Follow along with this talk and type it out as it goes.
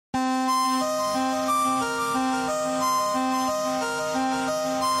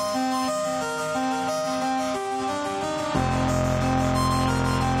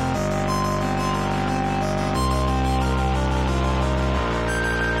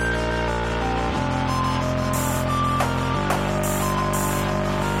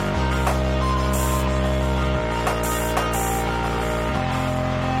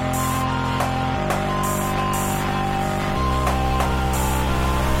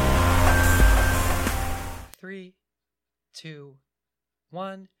2,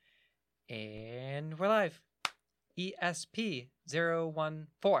 1, and we're live.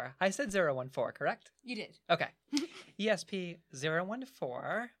 ESP014. I said 014, correct? You did. Okay.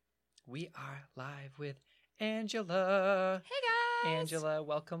 ESP014. We are live with Angela. Hey guys. Angela,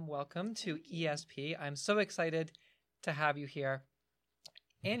 welcome to ESP. I'm so excited to have you here.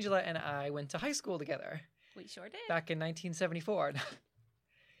 Angela and I went to high school together. We sure did. Back in 1974.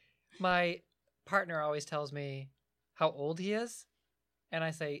 My partner always tells me how old he is. And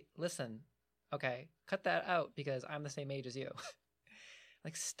I say, listen, okay, cut that out because I'm the same age as you.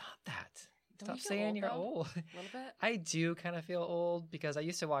 Like, stop that. Don't Stop you feel saying old, you're though? old. A little bit. I do kind of feel old because I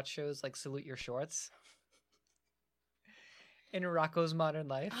used to watch shows like Salute Your Shorts and Rocco's Modern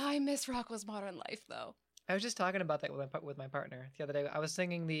Life. I miss Rocco's Modern Life, though. I was just talking about that with my partner the other day. I was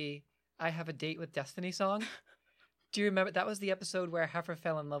singing the I Have a Date with Destiny song. Do you remember? That was the episode where Heifer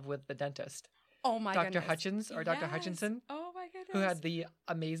fell in love with the dentist. Oh my Dr. goodness. Hutchins or Dr. Yes. Hutchinson, Oh my goodness. who had the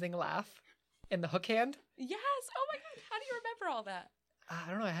amazing laugh and the hook hand. Yes. Oh my god. How do you remember all that? I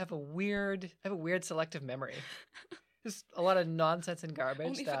don't know. I have a weird selective memory. Just a lot of nonsense and garbage.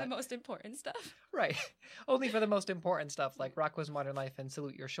 Only for the most important stuff. Right. Only for the most important stuff like Rocco's Modern Life and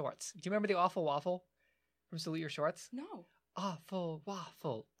Salute Your Shorts. Do you remember the Awful Waffle from Salute Your Shorts? No. Awful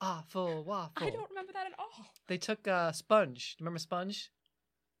waffle, awful waffle. I don't remember that at all. They took Sponge. Do you remember Sponge?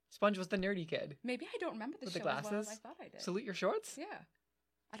 Sponge was the nerdy kid. Maybe I don't remember the With show the glasses? as well as I thought I did. Salute Your Shorts? Yeah.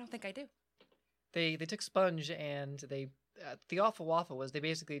 I don't think I do. They took Sponge and they the Awful Waffle was they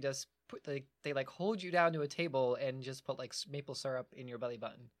basically just put they like hold you down to a table and just put like maple syrup in your belly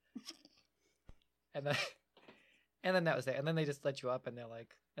button. and then that was it. And then they just let you up and they're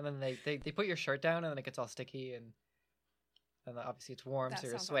like and then they put your shirt down and then it gets all sticky and obviously it's warm That so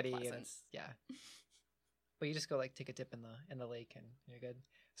you're sounds sweaty unpleasant. and it's yeah. But you just go like take a dip in the lake and you're good.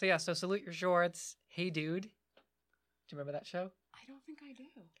 So yeah, so Salute Your Shorts. Hey Dude. Do you remember that show? I don't think I do.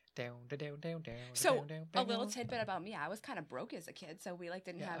 Down, down, down, down. So down, down, a little down. tidbit about me: I was kind of broke as a kid, so we like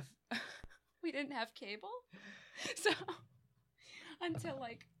didn't Yeah. have we didn't have cable. So until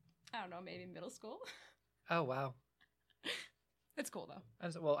like I don't know, maybe middle school. Oh wow. It's cool though.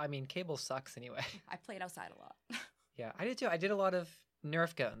 Well, I mean, cable sucks anyway. I played outside a lot. Yeah, I did too. I did a lot of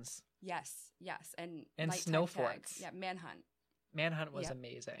Nerf guns. Yes, and And nighttime snow tags. forts. Yeah, manhunt. Manhunt was Yep.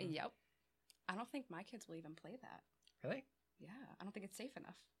 amazing. Yep. I don't think my kids will even play that. Really? Yeah, I don't think it's safe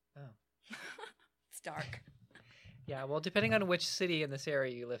enough. Oh. It's dark. Yeah. Well, depending on which city in this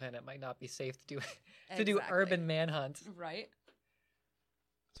area you live in, it might not be safe to do to do Exactly. urban manhunt, Right?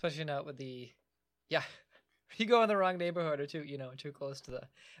 especially not with the. Yeah. You go in the wrong neighborhood or too close to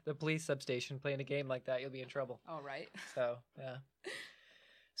the police substation playing a game like that, you'll be in trouble. All right. So yeah.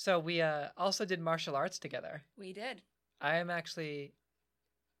 So we also did martial arts together. We did. I am actually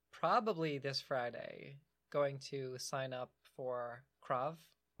probably this Friday going to sign up for Krav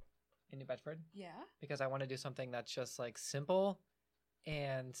in New Bedford Yeah. because I want to do something that's just like simple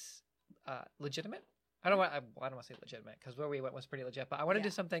and legitimate. I don't want to say legitimate because where we went was pretty legit, but I want to Yeah. do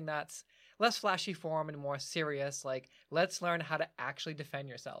something that's less flashy form and more serious. Like let's learn how to actually defend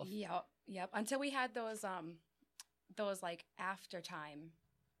yourself. Yep. Yep. Until we had those like after time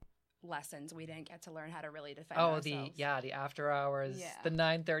lessons, we didn't get to learn how to really defend ourselves. the after hours, Yeah. the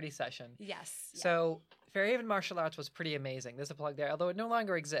 9:30 session. Yes. Yeah. So Fairhaven Martial Arts was pretty amazing. There's a plug there, although it no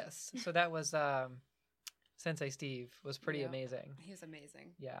longer exists. So that was Sensei Steve was pretty Yep. amazing. He was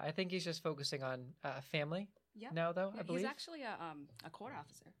amazing. Yeah, I think he's just focusing on family Yep. now, though, Yeah, I believe. he's actually a court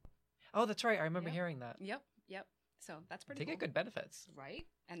officer. Oh, that's right. I remember Yep. hearing that. Yep. Yep. So that's pretty They cool. get good benefits. Right?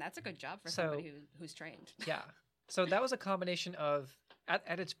 And that's a good job for So- somebody who's trained. Yeah. So that was a combination of,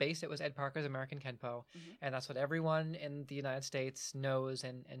 at its base, it was Ed Parker's American Kenpo, Mhm. and that's what everyone in the United States knows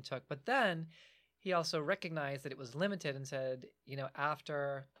and took. But then he also recognized that it was limited and said,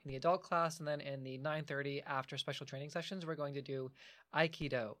 after in the adult class and then in the 9:30 after special training sessions, we're going to do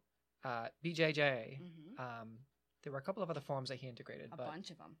Aikido, BJJ. Mhm. There were a couple of other forms that he integrated, A but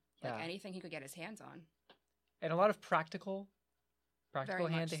bunch of them. Like yeah. anything he could get his hands on. and a lot of practical Very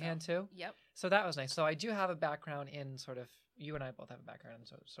much hand to hand too. Yep. So that was nice. So I do have a background in sort of, you and I both have a background in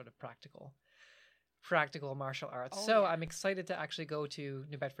sort of practical martial arts. Oh, So yeah. I'm excited to actually go to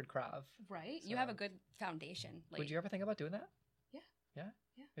New Bedford Krav. Right? So- You have a good foundation. Like, Would you ever think about doing that? Yeah. Yeah?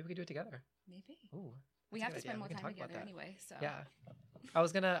 Yeah. Maybe we could do it together. Maybe. Ooh. We that's a have good to idea. spend more We can time talk about together that. anyway, so Yeah. I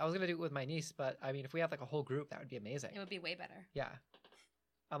was gonna do it with my niece, but I mean if we have like a whole group, that would be amazing. it would be way better. Yeah.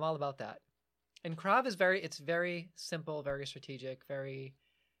 I'm all about that. And Krav is very simple, very strategic, very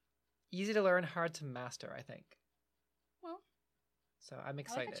easy to learn, hard to master, I think. Well, So I'm I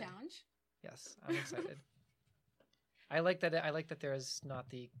excited. like a challenge. Yes, I'm excited. I like that there's not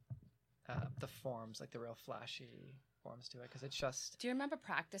the forms like the real flashy forms to it because it's just Do you remember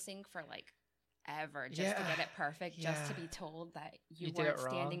practicing for like ever just to get it perfect, just to be told that you did weren't it wrong.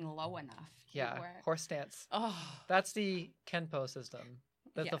 standing low enough? Yeah, You weren't- horse stance. Oh, That's the Kenpo system.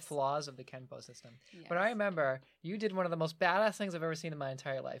 That's the Yes. flaws of the Kenpo system. yes. But I remember you did one of the most badass things I've ever seen in my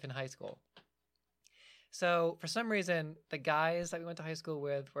entire life in high school. So for some reason, the guys that we went to high school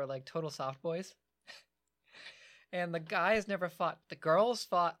with were like total soft boys. And the guys never fought. The girls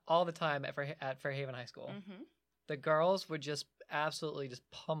fought all the time at Fairhaven High School. Mm-hmm. The girls would just absolutely just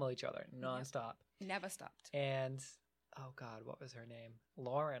pummel each other nonstop. Never stopped. And oh God, what was her name?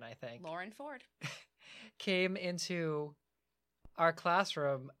 Lauren, I think. Lauren Ford. Came into our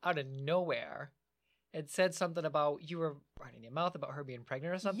classroom out of nowhere and said something about you were running your mouth about her being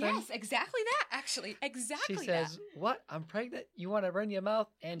pregnant or something. Yes, exactly that. Actually, exactly She says, that. "What? I'm pregnant? You want to run your mouth?"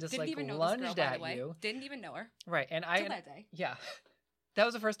 And just Didn't like even know lunged this girl, by at the way. you. Didn't even know her Right, and till that day. yeah, that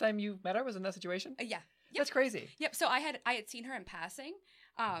was the first time you met her. Was in that situation? Yeah. Yep. That's crazy. Yep. So I had seen her in passing,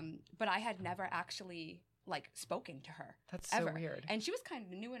 but I had never actually like spoken to her. That's so ever. weird. And she was kind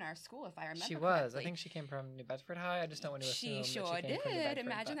of new in our school, if I remember. She was. correctly. I think she came from New Bedford High. I just don't want to assume She sure that she came from New did. Bedford,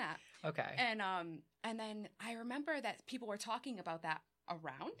 Imagine that. but- Okay. And then I remember that people were talking about that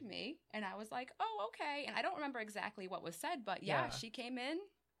around me, and I was like, "Oh, okay." And I don't remember exactly what was said, but yeah. She came in.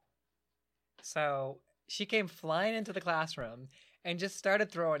 So she came flying into the classroom and just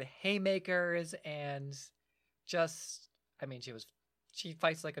started throwing haymakers and just, I mean, she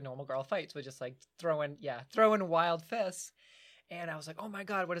fights like a normal girl fights, with just like throwing wild fists. And I was like, oh my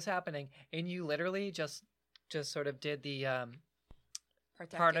God, what is happening? And you literally just sort of did the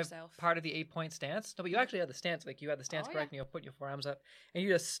Protect yourself. part of the 8-point stance. No, but you actually had the stance, like you had the stance Oh, correct, and you put your forearms up, and you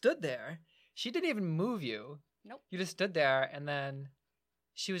just stood there. She didn't even move you. Nope. You just stood there, and then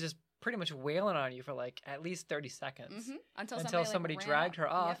she was just pretty much wailing on you for like at least 30 seconds Until somebody like, dragged her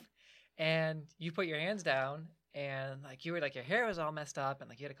ran off, Yep. and you put your hands down, and like you were like your hair was all messed up, and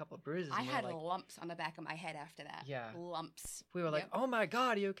like you had a couple of bruises. I and we had were, like, lumps on the back of my head after that. Yeah. Lumps. we were like, Yep. oh my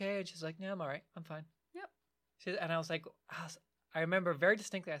God, are you okay? And she's like, yeah, I'm all right, I'm fine. Yep. And I was like, I remember very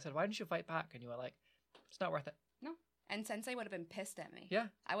distinctly. I said, why didn't you fight back? And you were like, it's not worth it. And Sensei would have been pissed at me. Yeah.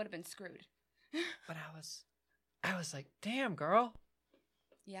 I would have been screwed. But I was like, damn, girl,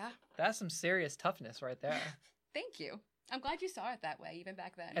 Yeah. that's some serious toughness right there. Thank you. I'm glad you saw it that way, even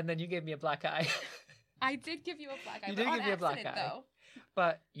back then. And then you gave me a black eye. I did give you a black eye. You but did on give me a black accident, eye. Though.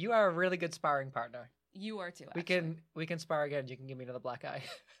 But you are a really good sparring partner. You are too. We Actually. can spar again. You can give me another black eye.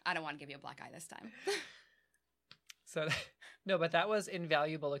 I don't want to give you a black eye this time. So no, but that was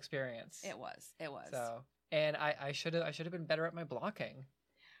invaluable experience. It was. It was. So, and I should have been better at my blocking.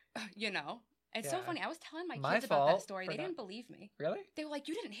 You know, it's so Yeah. funny. I was telling my My kids about that fault story. for They not- didn't believe me. Really? They were like,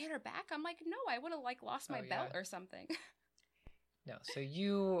 "You didn't hit her back." I'm like, "No, I would have like lost my Oh, belt yeah. or something." No. So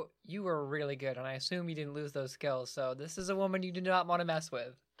you were really good, and I assume you didn't lose those skills. So this is a woman you do not want to mess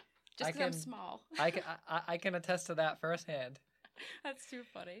with. Just I because I'm can- small. I can attest to that firsthand. That's too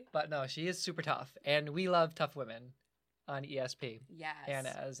funny. But no, she is super tough, and we love tough women on ESP. Yes. And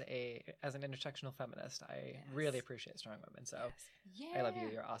as an intersectional feminist, I Yes. really appreciate strong women. So Yes. Yeah. I love you.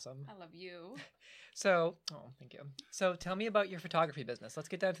 You're awesome. I love you. So, thank you. So tell me about your photography business. Let's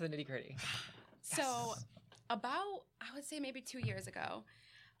get down to the nitty gritty. So about, I would say maybe 2 years ago,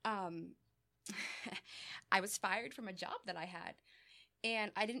 I was fired from a job that I had.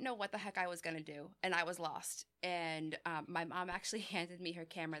 And I didn't know what the heck I was going to do. And I was lost. And my mom actually handed me her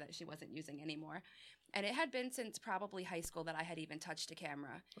camera that she wasn't using anymore. And it had been since probably high school that I had even touched a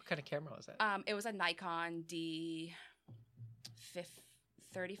camera. What kind of camera was it? It was a Nikon D3500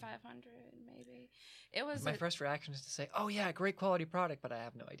 maybe. It was My first reaction is to say, "Oh yeah, great quality product," but I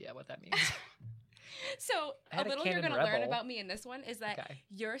have no idea what that means. So I a had a little you're Canon going to learn Rebel. about me in this one is that Okay.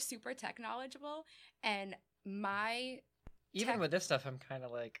 you're super tech knowledgeable, and my Even Tech- with this stuff, I'm kind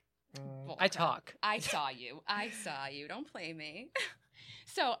of like, Bull I crap. talk. I saw you. I saw you. Don't play me.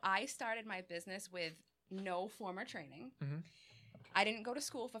 So I started my business with no former training. Mhm. I didn't go to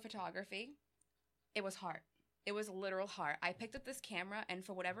school for photography. It was hard. It was literal hard. I picked up this camera, and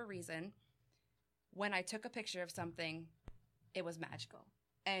for whatever reason, when I took a picture of something, it was magical.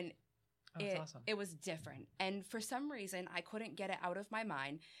 And Oh, that's awesome. it was different. And for some reason, I couldn't get it out of my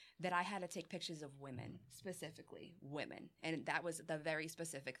mind that I had to take pictures of women, specifically women. And that was the very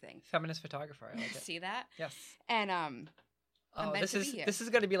specific thing. Feminist photographer. I like it. See that? Yes. And Oh, meant to be here. this is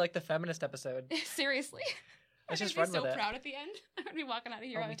going to be like the feminist episode. seriously, Let's I'm just gonna run be so with it. proud at the end. I'm gonna be walking out of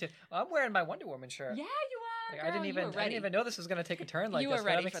here. Oh, me too. I'm wearing my Wonder Woman shirt. Yeah, you are. Like, girl. I didn't You were even ready. know this was going to take a turn like you this. were But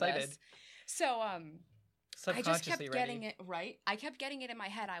I'm ready for excited. this. So I just kept Subconsciously getting ready. it right. I kept getting it in my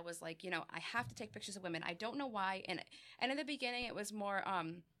head. I was like, I have to take pictures of women. I don't know why. And in the beginning, it was more.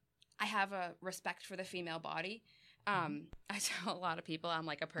 I have a respect for the female body, I tell a lot of people I'm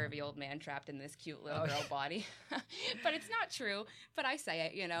like a pervy old man trapped in this cute little girl yeah. body, but it's not true. But I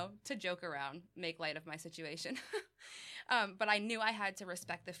say it, to joke around, make light of my situation. But I knew I had to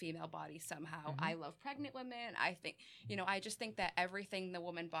respect the female body somehow. I love pregnant women. I think, I just think that everything the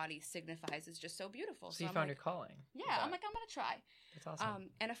woman body signifies is just so beautiful. So you I'm found like, your calling. yeah, I'm like, I'm going to try. That's awesome.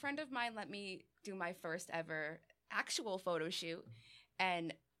 And a friend of mine let me do my first ever actual photo shoot,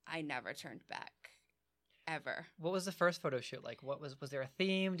 and I never turned back. Ever. What was the first photo shoot like? Was there a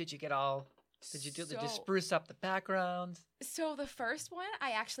theme? Did you spruce up the background? So the first one,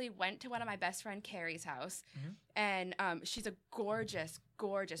 I actually went to one of my best friend Carrie's house, and she's a gorgeous,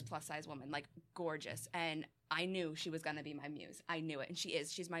 gorgeous plus size woman, like gorgeous. And I knew she was gonna be my muse. I knew it, and she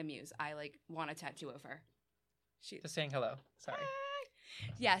is. She's my muse. I like want a tattoo of her. Just saying hello. Sorry.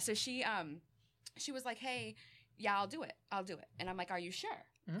 Yeah. So she was like, hey, yeah, I'll do it. And I'm like, are you sure?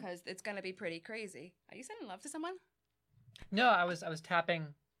 Because it's gonna be pretty crazy. Are you sending love to someone? No, I was tapping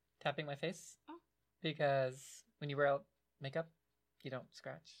my face. Oh. Because when you wear makeup, you don't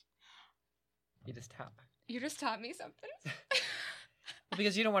scratch. You just tap. You just taught me something. Well,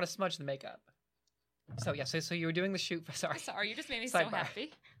 because you don't want to smudge the makeup. So yeah, so you were doing the shoot. Sorry, you just made me Sidebar. so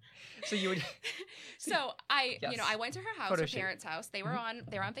happy. So you were. So I, Yes. I went to her house, Photo her shoot. parents' house. They were on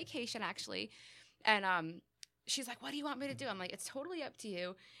vacation actually, and she's like, "What do you want me to do?" I'm like, "It's totally up to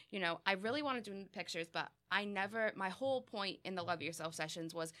you. I really want to do nude pictures, but my whole point in the Love Yourself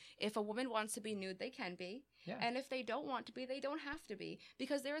sessions was if a woman wants to be nude, they can be. Yeah. And if they don't want to be, they don't have to be.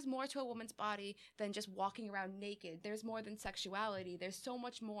 Because there is more to a woman's body than just walking around naked. There's more than sexuality. There's so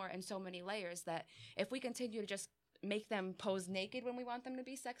much more and so many layers that if we continue to just make them pose naked when we want them to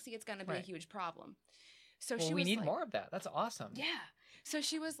be sexy, it's going to be a Right. huge problem." So Well, she we was need like, more of that. That's awesome. yeah. So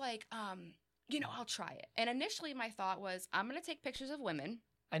she was like, I'll try it. And initially my thought was, I'm going to take pictures of women.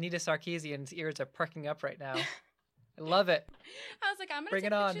 Anita Sarkeesian's ears are perking up right now. I love it. I was like, I'm going Bring to it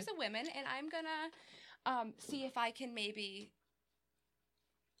take on. pictures of women, and I'm going to see if I can maybe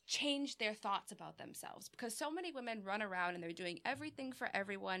change their thoughts about themselves. Because so many women run around and they're doing everything for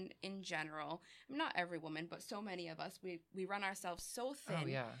everyone in general. Not every woman, but so many of us, we run ourselves so thin. Oh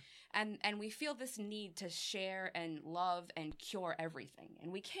yeah. And we feel this need to share and love and cure everything.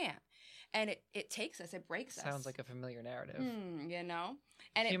 And we can't. And it takes us, it breaks us. Sounds like a familiar narrative. And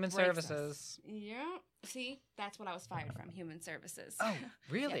Human it breaks services. us. Yeah. See, that's what I was fired from, human services. Oh, Yeah,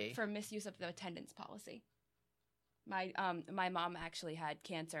 really? for misuse of the attendance policy. My mom actually had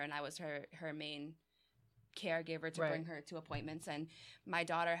cancer, and I was her main caregiver to Right. bring her to appointments. And my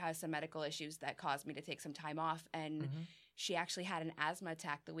daughter has some medical issues that caused me to take some time off. And she actually had an asthma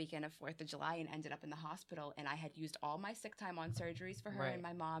attack the weekend of 4th of July and ended up in the hospital. And I had used all my sick time on surgeries for her Right. and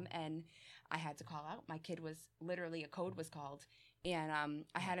my mom. And I had to call out. My kid was literally, a code was called. And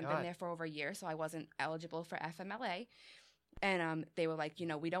I hadn't been God. there for over a year, so I wasn't eligible for FMLA. And they were like,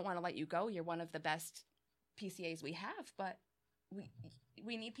 we don't want to let you go. You're one of the best PCAs we have, but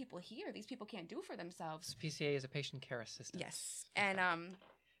we need people here. These people can't do for themselves. So PCA is a patient care assistant. Yes. And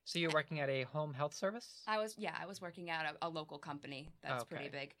So you're working at a home health service? I was working at a local company that's pretty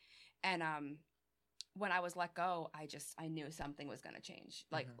Okay. big. And when I was let go, I knew something was going to change.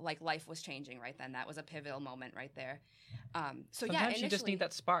 Like life was changing right then. That was a pivotal moment right there. So Sometimes you just need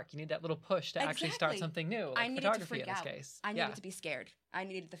that spark. You need that little push to actually start Exactly. something new, like I needed to photography freak in this out. case. I needed to be scared. I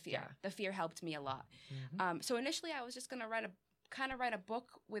needed the fear. Yeah. The fear helped me a lot. Mhm. So initially, I was just going to write a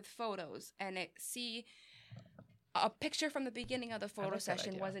book with photos and see a picture from the beginning of the photo like that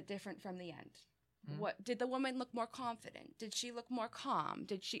session. idea. Was it different from the end? Mhm. What did the woman look more confident? Did she look more calm?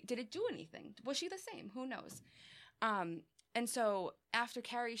 Did it do anything? Was she the same? Who knows? And so after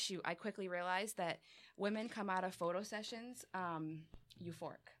Carrie's shoot, I quickly realized that women come out of photo sessions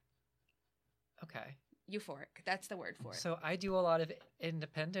euphoric. Okay. Euphoric. That's the word for it. So I do a lot of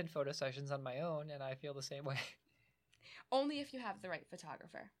independent photo sessions on my own, and I feel the same way. Only if you have the right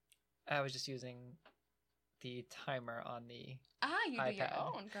photographer. I was just using the timer on the You do your iPad.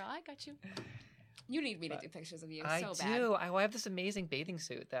 own, girl. I got you. You need me to But do pictures of you I so bad. do. I have this amazing bathing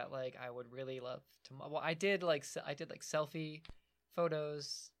suit that like I would really love to. Well, I did like selfie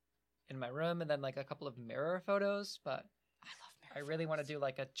photos in my room, and then like a couple of mirror photos. But I love I mirror really want to photos. do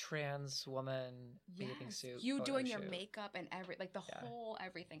like a trans woman bathing Yes. suit. You photo doing your shoot. makeup and the Yeah. whole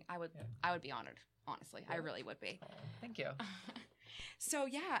everything. I would Yeah. be honored. Honestly, I Yeah. really would be. Oh, thank you. So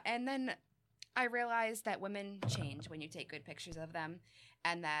yeah, and then I realized that women change when you take good pictures of them,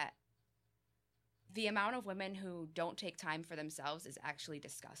 and that the amount of women who don't take time for themselves is actually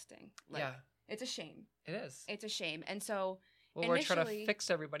disgusting. Yeah, It's a shame. it is. It's a shame. And so Well, we're trying initially- to fix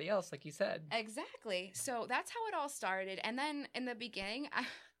everybody else, like you said. exactly. So that's how it all started. And then in the beginning,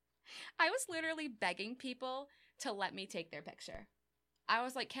 I was literally begging people to let me take their picture. I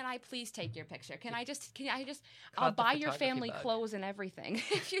was like, can I please take your picture? Can I just, Caught I'll the buy your photography family bug. clothes and everything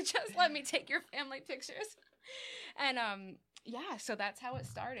if you just let me take your family pictures. And yeah, so that's how it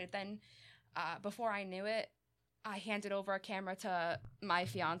started. Then before I knew it, I handed over a camera to my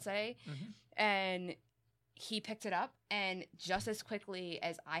fiance and he picked it up, and just as quickly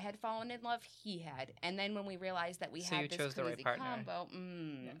as I had fallen in love, he had. And then when we realized that we So you had this chose the crazy right partner. combo,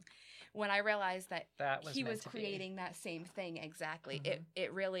 when I realized that Was he meant was to be. creating that same thing exactly, Mhm.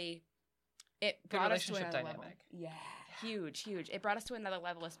 it really Good brought us to relationship another level. dynamic. Yeah, huge. It brought us to another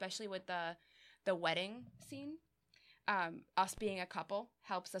level, especially with the wedding scene. Us being a couple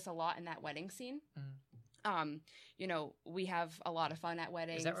helps us a lot in that wedding scene. You know, we have a lot of fun at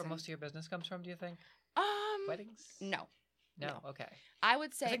weddings. Is that where most of your business comes from, do you think? Weddings? No. No, okay. I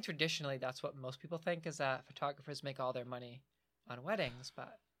would say I think traditionally that's what most people think, is that photographers make all their money on weddings,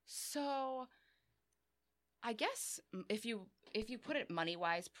 but so. I guess if you put it money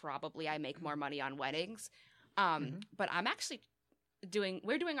wise, probably I make more money on weddings. But I'm actually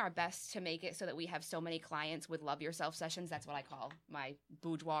we're doing our best to make it so that we have so many clients with love yourself sessions. That's what I call my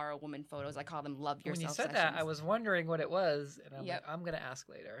boudoir woman photos. I call them love yourself when you said sessions. that, I was wondering what it was, and I'm Yep. like, I'm gonna ask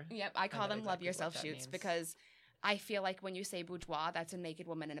later. Yep, I call know them love exactly yourself what that shoots means. because I feel like when you say boudoir, that's a naked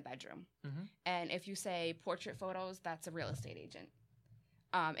woman in a bedroom. And if you say portrait photos, that's a real estate agent.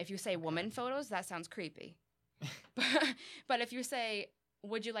 If you say woman photos, that sounds creepy. But if you say,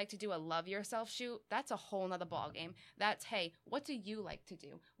 would you like to do a love yourself shoot? That's a whole nother ballgame. That's, hey, what do you like to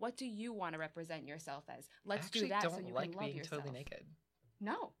do? What do you want to represent yourself as? Let's do that so you can love being yourself. totally naked.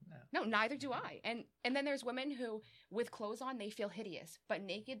 No, neither do I. And then there's women who, with clothes on, they feel hideous. But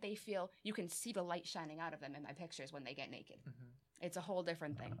naked, they feel, you can see the light shining out of them in my pictures when they get naked. It's a whole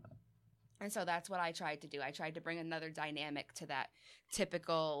different thing. And so that's what I tried to do. I tried to bring another dynamic to that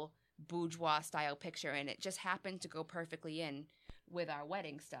typical bourgeois style picture, and it just happened to go perfectly in with our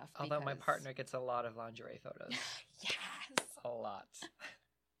wedding stuff. Although my partner gets a lot of lingerie photos. Yes. A lot.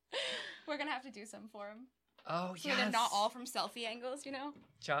 We're going to have to do some for him. Oh, So yes. they're not all from selfie angles, you know?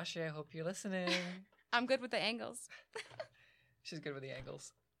 Josh, I hope you're listening. I'm good with the angles. She's good with the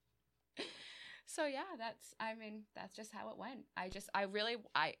angles. So yeah, that's just how it went.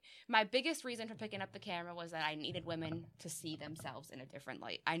 My biggest reason for picking up the camera was that I needed women to see themselves in a different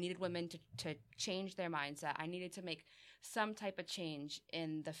light. I needed women to change their mindset. I needed to make some type of change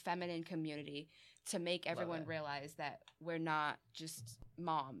in the feminine community to make everyone realize that we're not just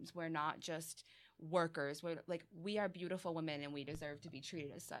moms. We're not just workers. We are beautiful women, and we deserve to be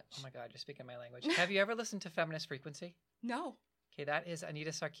treated as such. Oh my God, you're speaking my language. Have you ever listened to Feminist Frequency? No. Okay, that is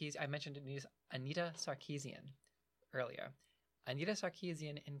Anita Sarkeesian. I mentioned Anita Sarkeesian earlier. Anita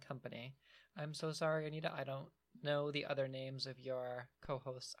Sarkeesian in company. I'm so sorry, Anita. I don't know the other names of your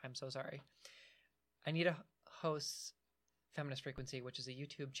co-hosts. I'm so sorry. Anita hosts Feminist Frequency, which is a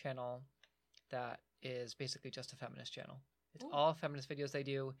YouTube channel that is basically just a feminist channel. It's all feminist videos. They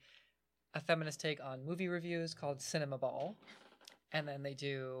do a feminist take on movie reviews called Cinema Ball. And then they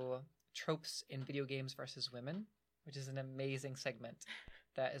do tropes in video games versus women, which is an amazing segment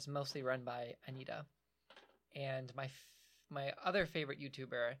that is mostly run by Anita. And my other favorite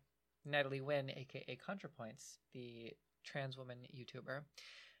YouTuber, Natalie Wynn, aka ContraPoints, the trans woman YouTuber,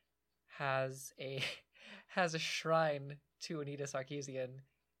 has a shrine to Anita Sarkeesian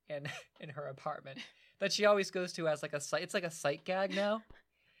in her apartment that she always goes to as like it's like a sight gag now.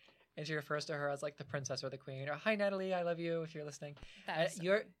 And she refers to her as like the princess or the queen. Or, hi Natalie, I love you if you're listening.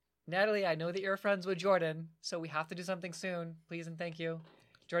 Natalie, I know that you're friends with Jordan, so we have to do something soon. Please and thank you.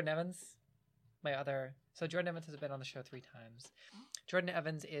 Jordan Evans, so Jordan Evans has been on the show 3 times. Jordan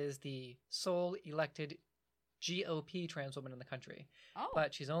Evans is the sole elected GOP trans woman in the country.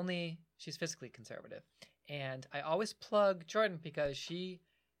 But she's physically conservative. And I always plug Jordan because she,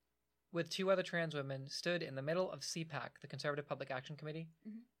 with 2 other trans women, stood in the middle of CPAC, the Conservative Public Action Committee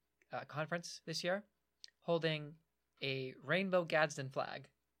conference this year, holding a rainbow Gadsden flag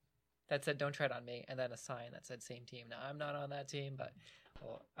that said, "Don't tread on me," and then a sign that said, "Same team." Now, I'm not on that team, but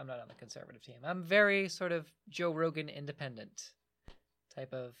I'm not on the conservative team. I'm very sort of Joe Rogan independent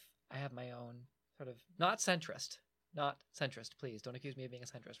type of, I have my own sort of, not centrist, please. Don't accuse me of being a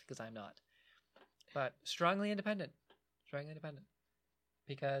centrist because I'm not. But strongly independent.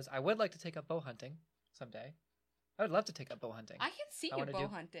 Because I would like to take up bow hunting someday. I would love to take up bow hunting. I can see you bow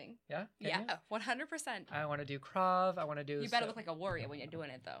hunting. Yeah? Yeah, 100%. I want to do Krav. I want to do... You better look like a warrior when you're doing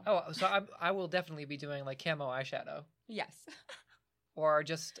it, though. Oh, so I will definitely be doing, like, camo eyeshadow. Yes. Or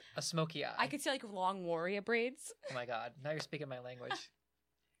just a smoky eye. I could see, like, long warrior braids. Oh, my God. Now you're speaking my language.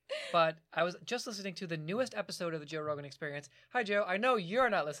 But I was just listening to the newest episode of the Joe Rogan Experience. Hi, Joe. I know you're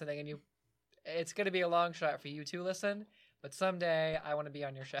not listening, and you It's going to be a long shot for you to listen, but someday I want to be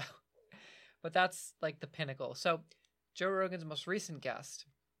on your show. But that's like the pinnacle. So Joe Rogan's most recent guest,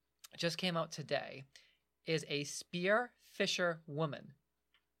 just came out today, is a spear fisher woman.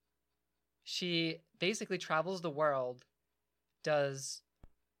 She basically travels the world, does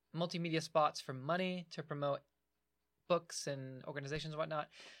multimedia spots for money to promote books and organizations and whatnot.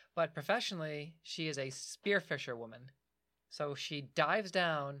 But professionally, she is a spearfisher woman. So she dives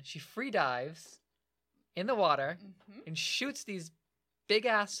down, she free dives in the water and shoots these big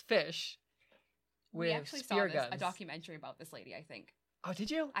ass fish with We actually spear saw guns. a documentary about this lady, I think. Oh,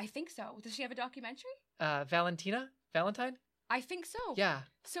 did you? I think so. Does she have a documentary? Valentine? I think so. Yeah.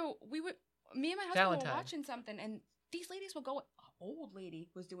 So me and my husband Valentine. were watching something, and these ladies will go. An old lady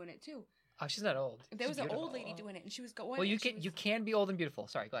was doing it too. Oh, she's not old. There She's was an old beautiful. lady doing it, and she was going. Well, you and she can was- you can be old and beautiful.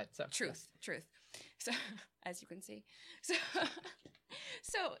 Sorry, go ahead. So Truth. So, as you can see,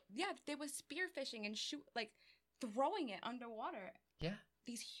 so yeah, they was spearfishing and throwing it underwater. Yeah.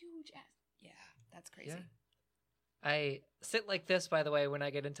 These huge ass. Yeah, that's crazy. Yeah. I sit like this, by the way, when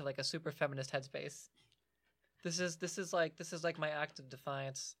I get into like a super feminist headspace. This is like my act of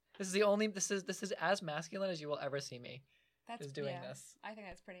defiance. This is as masculine as you will ever see me. That's is doing yeah, this. I think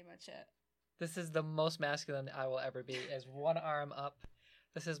that's pretty much it. This is the most masculine I will ever be. As one arm up.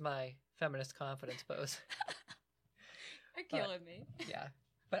 This is my feminist confidence pose. You're killing me. Yeah.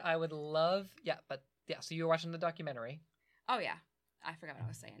 But I would love so you were watching the documentary. Oh yeah, I forgot what I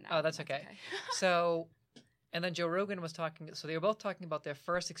was saying now. Oh, that's okay. So, and then Joe Rogan was talking. So they were both talking about their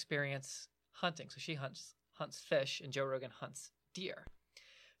first experience hunting. So she hunts fish, and Joe Rogan hunts deer.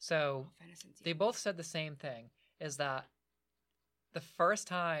 So they both said the same thing: is that the first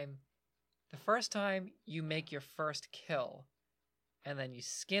time you make your first kill, and then you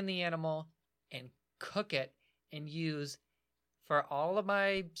skin the animal and cook it and use, for all of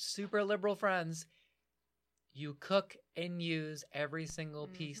my super liberal friends, you cook and use every single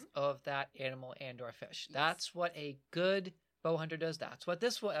piece of that animal and or fish. Yes. That's what a good bow hunter does. That's what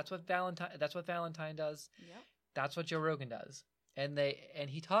Valentine does. Yep. That's what Joe Rogan does. And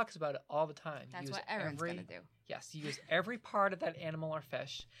he talks about it all the time. That's what Aaron's gonna do. Yes, you use every part of that animal or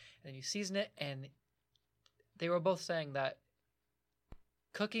fish, and then you season it. And they were both saying that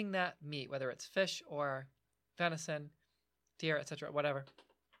cooking that meat, whether it's fish or venison, deer, etc.,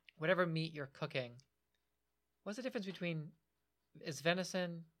 whatever meat you're cooking. What's the difference between, is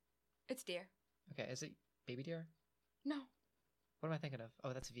venison? It's deer. Okay, is it baby deer? No. What am I thinking of?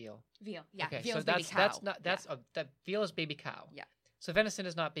 Oh, that's veal. Veal. Yeah. Okay, Veal's so baby cow. that veal is baby cow. Yeah. So venison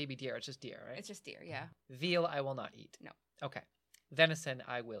is not baby deer; it's just deer, right? It's just deer. Yeah. Veal, I will not eat. No. Okay. Venison,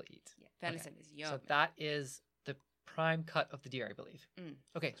 I will eat. Yeah. Venison is yummy. So that is the prime cut of the deer, I believe. Mm.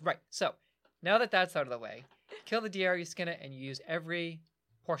 Okay, right. So now that that's out of the way, kill the deer, you skin it, and you use every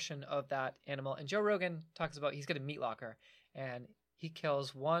portion of that animal. And Joe Rogan talks about, he's got a meat locker, and he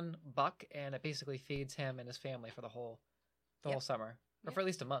kills one buck, and it basically feeds him and his family for the whole summer, or for at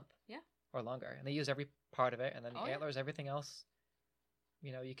least a month. Yeah. Or longer. And they use every part of it, and then the Oh, yeah. antlers, everything else.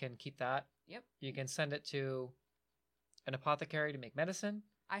 You know, you can keep that. Yep. You can send it to an apothecary to make medicine.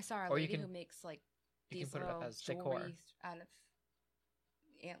 I saw a Or you lady can- who makes like You these can put it up little as decor. jewelry out of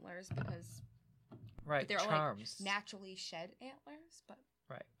antlers because Right. they're Charms. like naturally shed antlers, but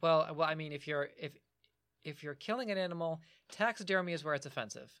Right. Well, I mean, if you're killing an animal, taxidermy is where it's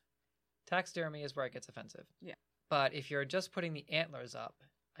offensive. Taxidermy is where it gets offensive. Yeah. But if you're just putting the antlers up,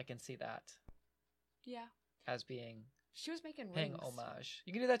 I can see that yeah, as being she was making paying rings. homage.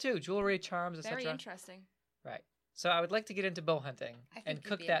 You can do that too. Jewelry, charms, Very etc. interesting. Right. So I would like to get into bow hunting I think and it'd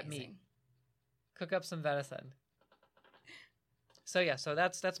cook be that amazing. meat. Cook up some venison. So yeah, so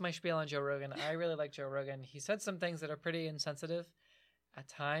that's my spiel on Joe Rogan. I really like Joe Rogan. He said some things that are pretty insensitive at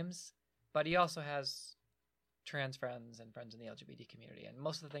times, but he also has trans friends and friends in the LGBT community, and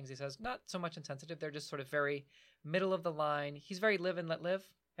most of the things he says not so much insensitive. They're just sort of very middle of the line. He's very live and let live,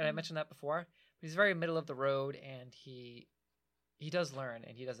 and I mentioned that before. But he's very middle of the road, and he does learn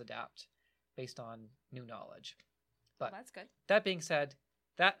and he does adapt based on new knowledge. But Well, that's good. that being said,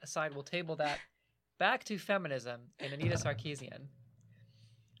 that aside, we'll table that. Back to feminism and Anita Sarkeesian.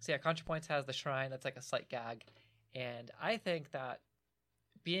 So yeah, ContraPoints has the shrine. That's like a slight gag. And I think that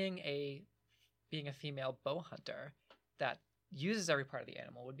being a female bow hunter that uses every part of the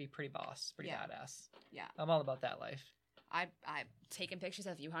animal would be pretty boss, pretty Yeah. badass. Yeah. I'm all about that life. I taking pictures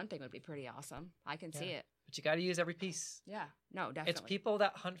of you hunting would be pretty awesome. I can see Yeah. it. But you got to use every piece. Yeah. No, definitely. It's people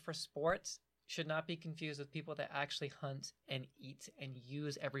that hunt for sport should not be confused with people that actually hunt and eat and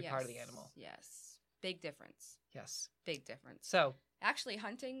use every part of the animal. Yes. Big difference. Yes. Big difference. So, Actually,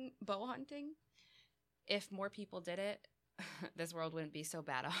 bow hunting, if more people did it, this world wouldn't be so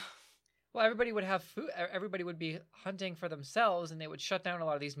bad off. Well, everybody would have food. Everybody would be hunting for themselves, and they would shut down a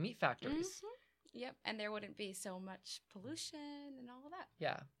lot of these meat factories. Yep, and there wouldn't be so much pollution and all of that.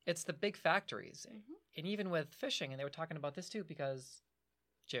 Yeah, it's the big factories, Mhm. and even with fishing, and they were talking about this too because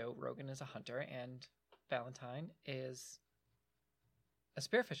Joe Rogan is a hunter and Valentine is a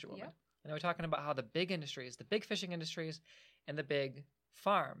spearfisher woman. Yep. And they were talking about how the big industries, the big fishing industries, and the big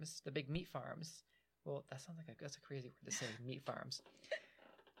farms, the big meat farms. Well, that sounds like that's a crazy word to say, meat farms.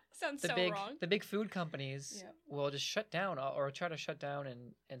 Sounds The so big wrong. the big food companies Yep. will just shut down or try to shut down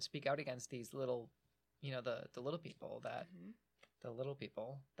and speak out against these little, the little people that Mhm.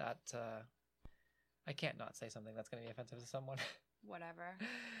 I can't not say something that's going to be offensive to someone. Whatever.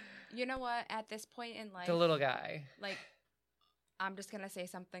 You know what? At this point in life, The little guy. like, I'm just gonna say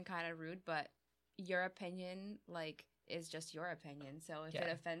something kind of rude, but your opinion, like, is just your opinion. So if it Yeah.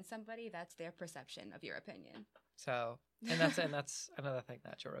 offends somebody, that's their perception of your opinion. So, and that's another thing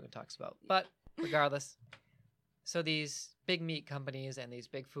that Joe Rogan talks about. But regardless, so these big meat companies and these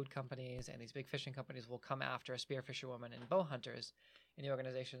big food companies and these big fishing companies will come after spearfisher women and bow hunters in the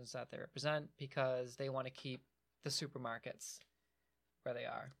organizations that they represent because they want to keep the supermarkets where they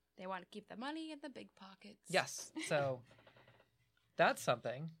are. They want to keep the money in the big pockets. Yes. So that's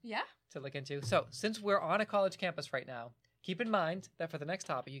something Yeah. to look into. So, since we're on a college campus right now, keep in mind that for the next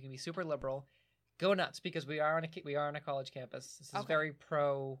topic, you can be super liberal, go nuts because we are on a college campus. This is Okay. very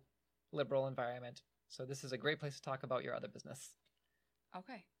pro liberal environment. So, this is a great place to talk about your other business.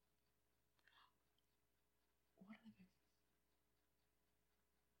 Okay.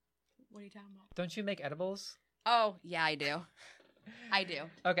 What are you talking about? Don't you make edibles? Oh, yeah, I do. I do.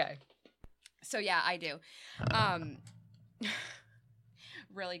 Okay. So yeah, I do.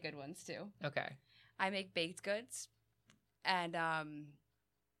 Really good ones too. Okay. I make baked goods, and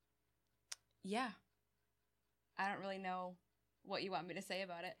yeah, I don't really know what you want me to say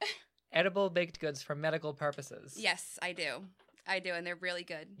about it. Edible baked goods for medical purposes. Yes, I do. I do, and they're really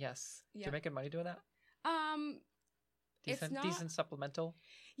good. Yes. Yeah. You're making money doing that? It's It's not- decent supplemental.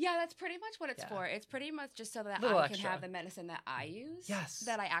 Yeah, that's pretty much what it's Yeah. for. It's pretty much just so that Little I can extra. have the medicine that I use. Yes.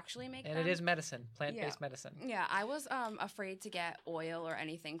 That I actually make. And them. it is medicine, plant-based medicine. Yeah, I was afraid to get oil or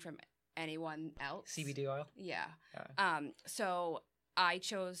anything from anyone else. CBD oil. Yeah. Yeah. So I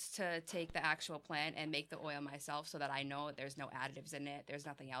chose to take the actual plant and make the oil myself so that I know there's no additives in it, there's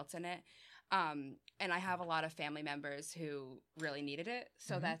nothing else in it. And I have a lot of family members who really needed it,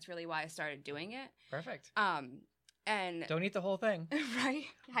 so Mhm. that's really why I started doing it. Perfect. And Don't eat the whole thing. right,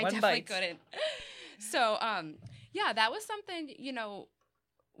 I One definitely bite. couldn't. So, yeah, that was something,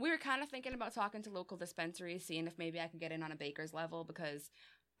 we were kind of thinking about talking to local dispensaries, seeing if maybe I could get in on a baker's level because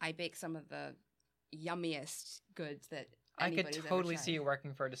I bake some of the yummiest goods that I could anybody's ever totally tried. see you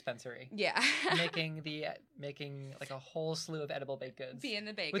working for a dispensary, Yeah. making like a whole slew of edible baked goods Being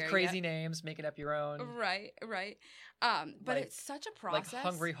the baker. with crazy names, making up your own, Right, right. But Like- it's such a like process.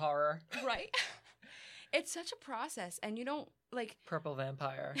 Hungry Horror, Right. It's such a process, and you don't like. Purple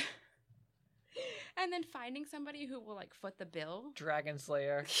Vampire, And then finding somebody who will like foot the bill. Dragon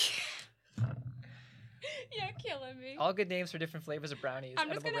Slayer, Yeah, killing me. all good names for different flavors of brownies. I'm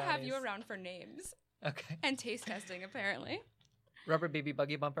just edible gonna have you brownies. around for names Okay. and taste testing, apparently. Rubber Baby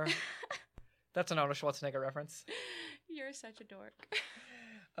Buggy Bumper. That's an Arnold Schwarzenegger reference. You're such a dork.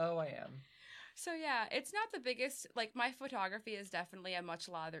 Oh, I am. So yeah, it's not the biggest. Like my photography is definitely a much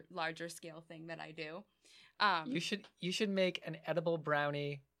larger scale thing that I do. You should make an edible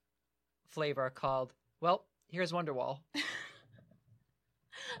brownie flavor called, well, here's Wonderwall.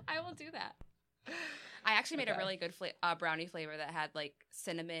 I will do that. I actually made a Okay. really good brownie flavor that had like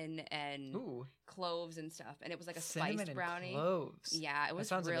cinnamon and Ooh, cloves and stuff, and it was like a cinnamon spiced and brownie. cloves. Yeah, it was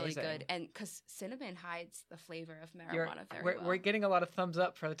sounds really amazing. good, and because cinnamon hides the flavor of You're- marijuana very we're, well. we're getting a lot of thumbs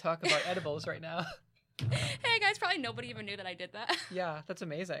up for the talk about edibles right now. Hey guys, probably nobody even knew that I did that. Yeah, that's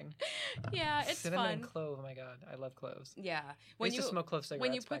amazing. Yeah, it's Cinnamon fun. and clove. Oh my god, I love cloves. Yeah, I used to smoke clove cigarettes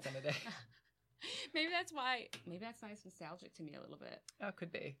when you back in the day. maybe that's why. Maybe that's nice nostalgic to me a little bit. Oh,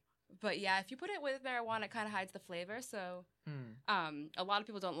 could be. But yeah, if you put it with marijuana, it kind of hides the flavor. So, a lot of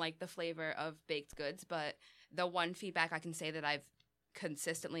people don't like the flavor of baked goods, but the one feedback I can say that I've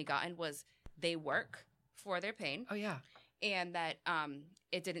consistently gotten was they work for their pain, Oh yeah. and that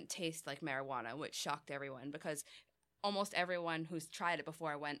it didn't taste like marijuana, which shocked everyone because almost everyone who's tried it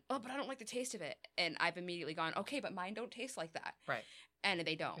before went, "Oh, but I don't like the taste of it," and I've immediately gone, "Okay, but mine don't taste like that," Right. and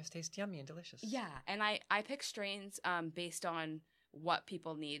they don't. It tastes yummy and delicious. Yeah, and I pick strains based on what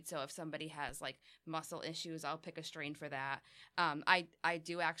people need. So if somebody has like muscle issues, I'll pick a strain for that. I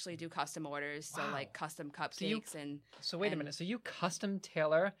do actually do custom orders, so Wow. like custom So you- cupcakes and So wait a And- minute. So you custom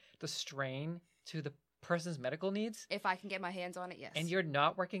tailor the strain to the person's medical needs, If I can get my hands on it, yes. and you're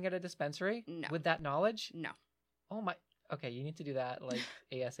not working at a dispensary No. with that knowledge? No. Oh my. Okay, you need to do that like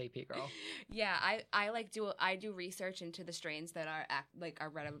ASAP, girl. Yeah, I do research into the strains that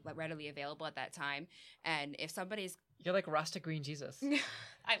are readily available at that time, and if somebody's You're like Rasta Green Jesus.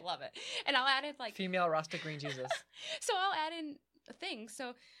 I love it, and I'll add in like Female Rasta Green Jesus. so I'll add in things.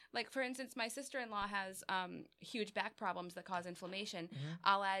 So like for instance, my sister-in-law has huge back problems that cause inflammation. Mhm.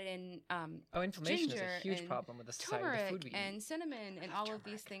 I'll add in Inflammation is ginger a huge and problem with the society, the turmeric food we eat. and cinnamon and I all love of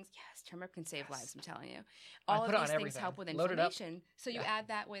these turmeric. things. Yes, turmeric can save Yes. lives, I'm telling you. I All put of it on these things everything. help with Load it up. inflammation. So you Yeah. add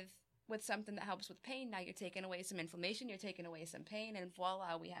that with something that helps with pain. Now you're taking away some inflammation, you're taking away some pain, and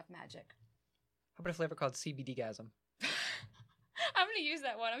voila, we have magic. How about a flavor called CBD-gasm? I'm going to use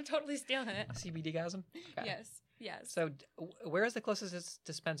that one. I'm totally stealing it. CBD-gasm? Okay. Yes. Yes. So where is the closest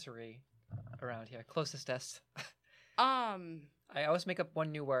dispensary around here? Closest. I always make up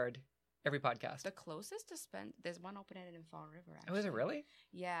one new word every podcast. The closest there's one opening in Fall River, actually. Oh, is it really?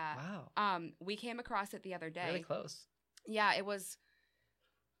 Yeah. Wow. We came across it the other day. Really close. Yeah, it was.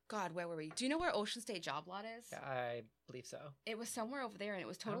 God, where were we? Do you know where Ocean State Job Lot is? Yeah, I believe so. It was somewhere over there, and it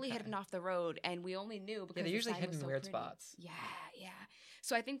was totally Okay. hidden off the road, and we only knew because Yeah, they're the usually sign hidden was in so weird pretty. spots. Yeah, yeah.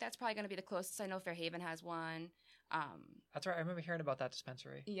 So I think that's probably going to be the closest. I know Fairhaven has one. That's right. I remember hearing about that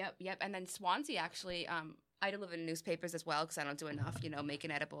dispensary. Yep. And then Swansea actually. I deliver to newspapers as well because I don't do enough, making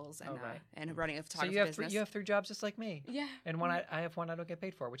edibles and Oh, right. and running a So photography you have business. you have 3 jobs just like me. Yeah. And one I have one I don't get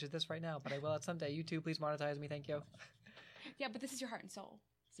paid for, which is this right now, but I will at someday. You too, please monetize me, thank you. Yeah, but this is your heart and soul.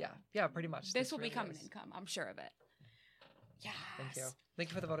 So Yeah, pretty much. This will really become an is. income. I'm sure of it. Yes. Thank you. Thank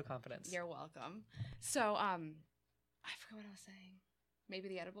you for the vote of confidence. You're welcome. So, I forgot what I was saying. Maybe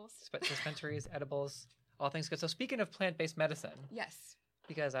the edibles? Dispensaries, edibles, all things good. So speaking of plant-based medicine, Yes.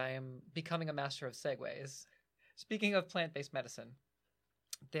 because I am becoming a master of segues. Speaking of plant-based medicine,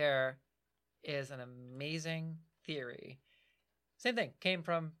 there is an amazing theory. Same thing, came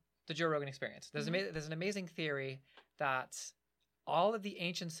from the Joe Rogan Experience. There's an amazing theory that all of the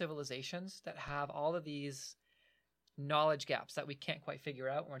ancient civilizations that have all of these knowledge gaps that we can't quite figure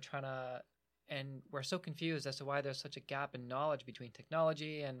out, and we're so confused as to why there's such a gap in knowledge between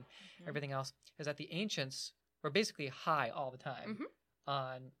technology and everything else, is that the ancients were basically high all the time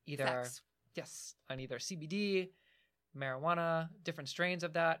on either CBD, marijuana, different strains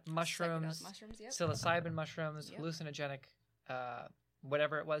of that, mushrooms, Psychedelic mushrooms, yep. psilocybin mushrooms, Yep. hallucinogenic,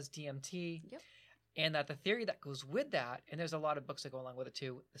 whatever it was, DMT. Yep. And that the theory that goes with that, and there's a lot of books that go along with it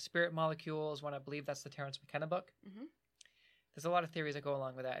too. The Spirit Molecules, one I believe that's the Terence McKenna book. Mhm. There's a lot of theories that go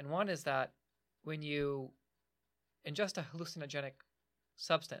along with that. And one is that when you ingest a hallucinogenic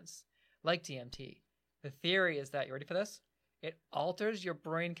substance like DMT, the theory is that, you ready for this? It alters your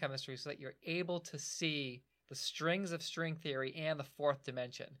brain chemistry so that you're able to see the strings of string theory and the fourth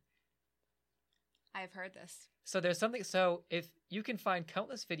dimension. I've heard this. So there's something. So if you can find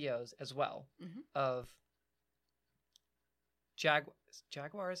countless videos as well Mhm. of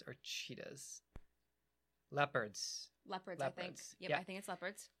jaguars or cheetahs, leopards. Leopards, I think. Leopards, Yep, yeah. I think it's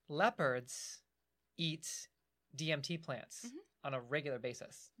leopards. Leopards eat DMT plants Mhm. on a regular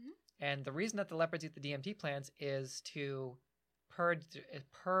basis, Mhm. and the reason that the leopards eat the DMT plants is to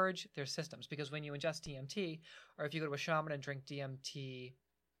purge their systems. Because when you ingest DMT, or if you go to a shaman and drink DMT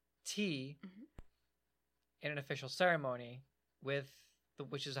tea Mhm. in an official ceremony,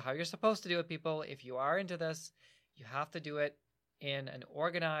 which is how you're supposed to do it, people. If you are into this, you have to do it in an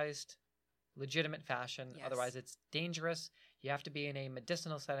organized, legitimate fashion. Yes. Otherwise, it's dangerous. You have to be in a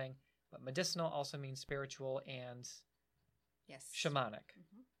medicinal setting, but medicinal also means spiritual and Yes. shamanic.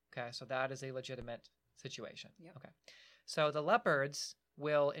 Mhm. Okay, so that is a legitimate situation. Yep. Okay, so the leopards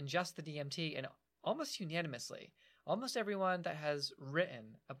will ingest the DMT, and almost unanimously, almost everyone that has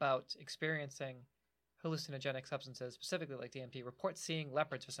written about experiencing hallucinogenic substances, specifically like DMT, reports seeing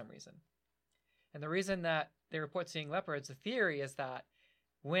leopards for some reason. And the reason that they report seeing leopards, the theory is that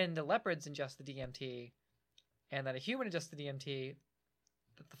when the leopards ingest the DMT and that a human ingests the DMT,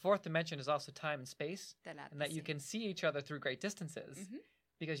 that the fourth dimension is also time and space, They're not and the that you same. can see each other through great distances Mhm.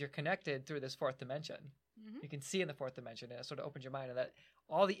 because you're connected through this fourth dimension. Mhm. You can see in the fourth dimension, and it sort of opens your mind, and that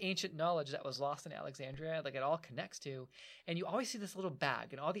all the ancient knowledge that was lost in Alexandria, like it all connects to, and you always see this little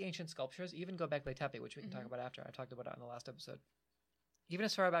bag, and all the ancient sculptures, even Göbekli Tepe, which we can talk Mhm. about after. I talked about it on the last episode. Even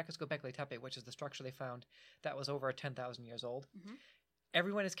as far back as Göbekli Tepe, which is the structure they found that was over 10,000 years old, Mhm.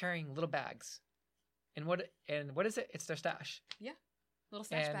 everyone is carrying little bags. And what is it? It's their stash. Little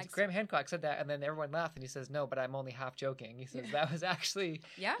snatch And bags. Graham Hancock said that, and then everyone laughed, and he says, "No, but I'm only half joking." He says that was actually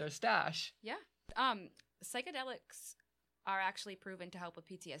Yeah. their stash. Psychedelics are actually proven to help with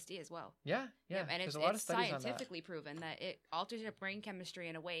PTSD as well. Yeah. And There's it's a lot of studies on that. scientifically proven that it alters your brain chemistry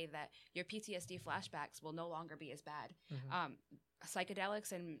in a way that your PTSD flashbacks will no longer be as bad. Mhm.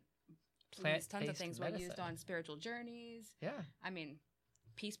 Psychedelics and tons of Plant-based things were used medicine. on spiritual journeys. Yeah. I mean,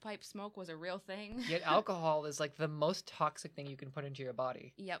 peace pipe smoke was a real thing. Yet alcohol is like the most toxic thing you can put into your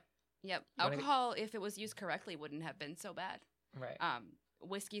body. Yep. You wanna Alcohol, if it was used correctly, wouldn't have been so bad. Right.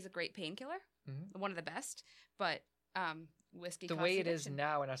 Whiskey's a great painkiller, Mhm. one of the best, but whiskey The causes way it is addiction.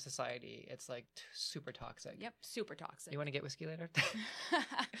 now in our society, it's like super toxic. Yep, super toxic. You want to get whiskey later?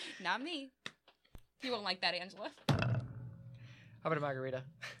 Not me. You won't like that, Angela. How about a margarita?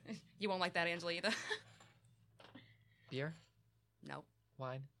 You won't like that, Angela, either. Beer? Nope.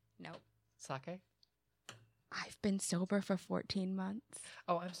 Wine? Nope. Sake? I've been sober for 14 months.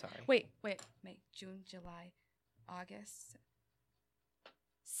 Oh, I'm sorry. Wait. May, June, July, August.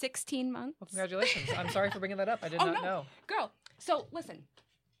 16 months. Well, congratulations. I'm sorry for bringing that up. I did Oh, not no. know. Girl, so listen.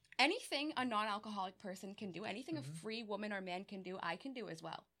 Anything a non-alcoholic person can do, anything Mhm. a free woman or man can do, I can do as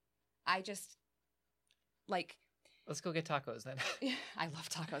well. I just, like, Let's go get tacos then. I love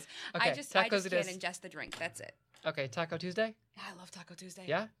tacos. Okay, I just tacos it can't is. ingest the drink. That's it. Okay, Taco Tuesday? I love Taco Tuesday.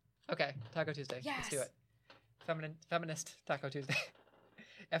 Yeah? Okay, Taco Tuesday. Let's do Yes. it. Feminist Taco Tuesday.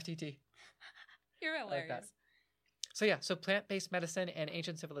 FTT. You're like that. hilarious. So yeah, so plant-based medicine and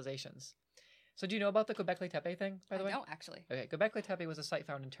ancient civilizations. So do you know about the Göbekli Tepe thing, by the way? I don't actually. Okay, Göbekli Tepe was a site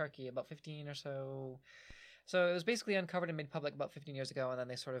found in Turkey about 15 or so. So it was basically uncovered and made public about 15 years ago, and then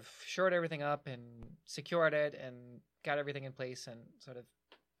they sort of shored everything up and secured it and got everything in place and sort of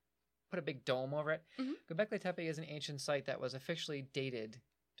put a big dome over it. Mhm. Göbekli Tepe is an ancient site that was officially dated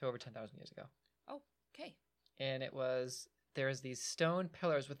to over 10,000 years ago. Oh, okay. And there's these stone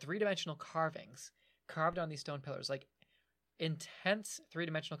pillars with three-dimensional carvings carved on these stone pillars, like intense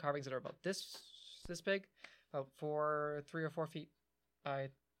three-dimensional carvings that are about this big, about 3 or 4 feet by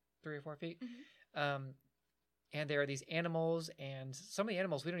 3 or 4 feet. Mhm. And there are these animals, and some of the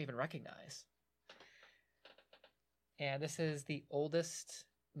animals we don't even recognize. And this is the oldest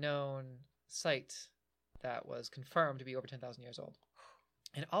known site that was confirmed to be over 10,000 years old.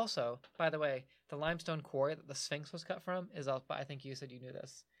 And also, by the way, the limestone quarry that the Sphinx was cut from is up, I think you said you knew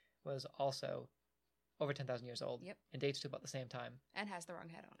this, was also over 10,000 years old. Yep. And dates to about the same time. And has the wrong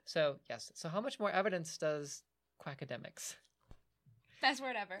head on it. So, yes. So how much more evidence does quackademics, Best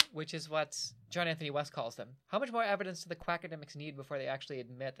word ever. which is what John Anthony West calls them, how much more evidence do the quackademics need before they actually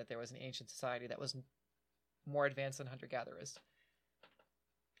admit that there was an ancient society that was more advanced than hunter-gatherers?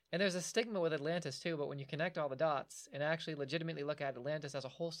 And there's a stigma with Atlantis too, but when you connect all the dots and actually legitimately look at Atlantis as a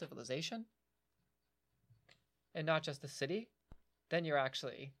whole civilization and not just a city, then you're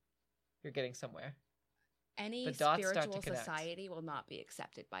getting somewhere. Any The dots start to spiritual connect. society will not be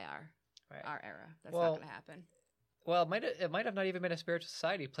accepted by Right. our era. That's Well, not going to happen. Well, it might have not even been a spiritual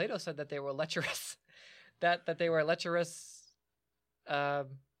society. Plato said that they were lecherous, that they were lecherous,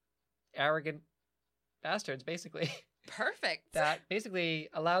 arrogant bastards, basically, Perfect. that basically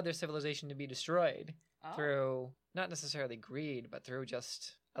allowed their civilization to be destroyed Oh. through not necessarily greed, but through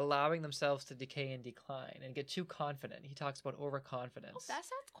just allowing themselves to decay and decline and get too confident. He talks about overconfidence. Oh, that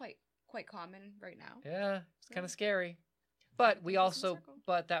sounds quite common right now. Yeah, it's kind Yeah. of scary. But we Take us in also, circle.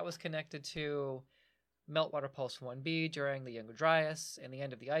 but that was connected to meltwater pulse 1b during the Younger Dryas and the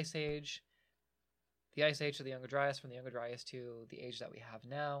end of the Ice Age. The Ice Age to the Younger Dryas, from the Younger Dryas to the age that we have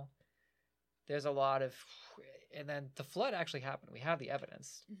now. There's a lot of, and then the flood actually happened. We have the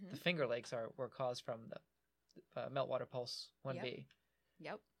evidence. Mhm. The Finger Lakes were caused from the meltwater pulse 1b.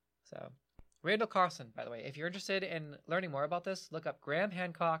 Yep. So, Randall Carlson, by the way, if you're interested in learning more about this, look up Graham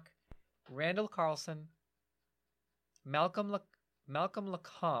Hancock, Randall Carlson, Malcolm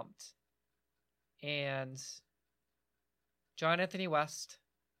Lecomte, and John Anthony West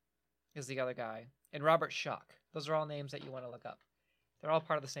is the other guy, and Robert Schoch. Those are all names that you want to look up. They're all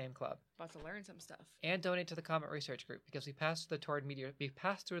part of the same club. About to learn some stuff. And donate to the Comet Research Group because we pass through the Taurid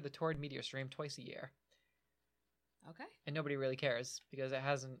meteor stream twice a year, Okay. and nobody really cares because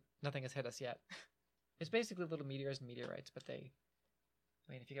nothing has hit us yet. It's basically little meteors and meteorites, but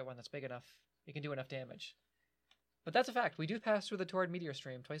if you get one that's big enough, it can do enough damage. But that's a fact. We do pass through the Taurid meteor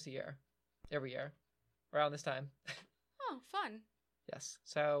stream twice a year, every year, around this time. Oh, fun. Yes.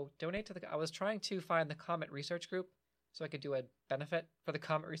 So donate to I was trying to find the Comet Research Group so I could do a benefit for the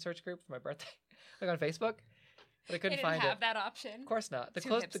Comet Research Group for my birthday, like on Facebook, but I They couldn't didn't find have it. that option. Of course not. The Too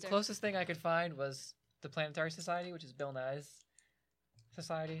the hipster. closest thing I could find was the Planetary Society, which is Bill Nye's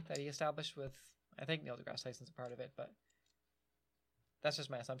society that he established with, I think Neil deGrasse Tyson's a part of it, but that's just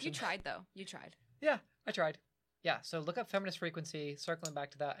my assumption. You tried, though. You tried. Yeah, I tried. Yeah, so look up Feminist Frequency, circling back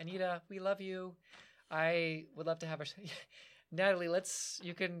to that. Anita, we love you. I would love to have Natalie,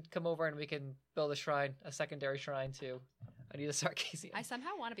 you can come over and we can build a shrine, a secondary shrine to Anita Sarkeesian. I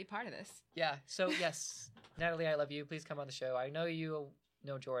somehow want to be part of this. Yeah. So yes, Natalie, I love you. Please come on the show. I know you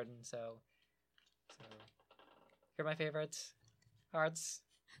know Jordan, so you're my favorite. Hearts.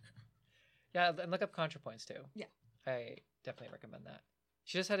 Yeah, and look up ContraPoints too. Yeah. I definitely recommend that.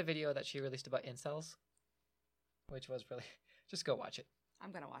 She just had a video that she released about incels, which was really just go watch it.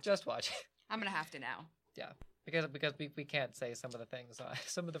 I'm gonna watch. Just watch it. I'm gonna have to now. Yeah, because we can't say some of the things,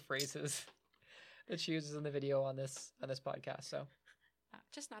 some of the phrases that she uses in the video on this podcast. So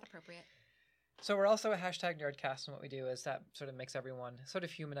just not appropriate. So we're also a hashtag Nerdcast, and what we do is that sort of makes everyone sort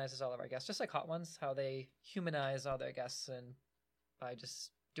of humanizes all of our guests, just like Hot Ones, how they humanize all their guests and by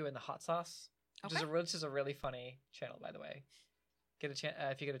just doing the hot sauce, which is a really funny channel, by the way. Get a chance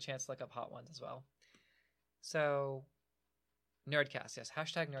if you get a chance to look up Hot Ones as well. So Nerdcast, yes,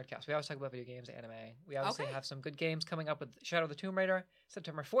 hashtag Nerdcast. We always talk about video games, anime. We obviously have some good games coming up with Shadow of the Tomb Raider,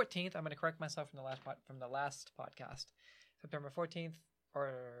 September 14th. I'm going to correct myself from the last podcast. September 14th,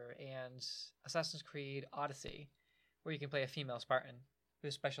 and Assassin's Creed Odyssey, where you can play a female Spartan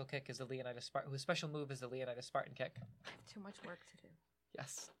whose special kick is the Leonidas Spartan, whose special move is the Leonidas Spartan kick. I have too much work to do.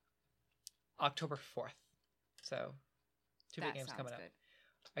 Yes. October 4th. So, two big games coming up. Good.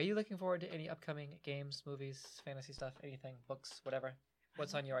 Are you looking forward to any upcoming games, movies, fantasy stuff, anything, books, whatever?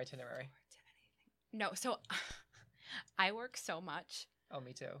 What's on your itinerary? No, so I work so much. Oh,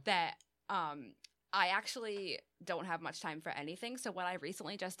 me too. That I actually don't have much time for anything. So what I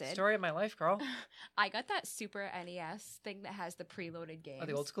recently just did. Story of my life, girl. I got that Super NES thing that has the preloaded games. Oh,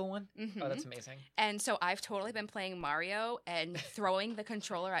 the old school one? Mm-hmm. Oh, that's amazing. And so I've totally been playing Mario and throwing the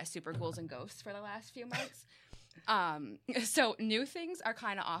controller at Super Ghouls and Ghosts for the last few months. So new things are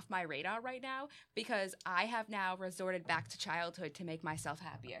kind of off my radar right now because I have now resorted back to childhood to make myself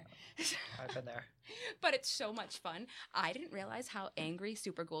happier. I've been there. But it's so much fun. I didn't realize how angry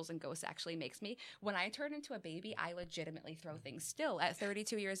Super Ghouls and Ghosts actually makes me. When I turn into a baby, I legitimately throw things. Still, at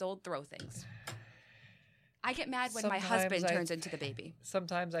 32 years old, throw things. I get mad when my husband turns into the baby.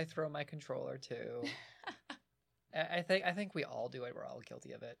 Sometimes I throw my controller too. I think we all do it. We're all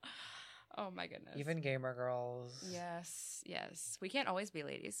guilty of it. Oh my goodness. Even gamer girls. Yes. We can't always be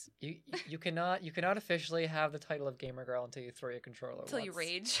ladies. You cannot officially have the title of gamer girl until you throw your controller until you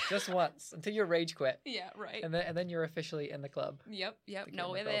rage. Just once. Until you rage quit. Yeah, right. And then you're officially in the club. Yep.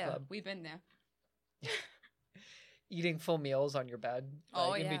 No, we're there. Club. We've been there. Eating full meals on your bed.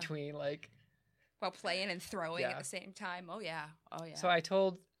 In between while playing and throwing at the same time. Oh yeah. So I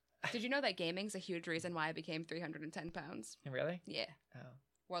told Did you know that gaming's a huge reason why I became 310 pounds? Really? Yeah. Oh.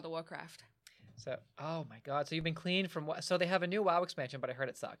 World of Warcraft. So, oh my God. So you've been clean from what? So they have a new WoW expansion, but I heard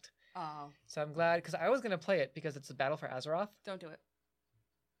it sucked. Oh. So I'm glad, because I was going to play it because it's a battle for Azeroth. Don't do it.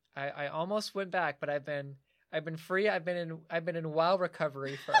 I almost went back, but I've been free. I've been in WoW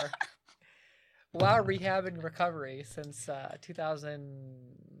recovery for WoW rehab and recovery since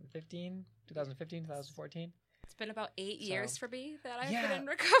 2015, 2014. It's been about 8 years for me that I've been in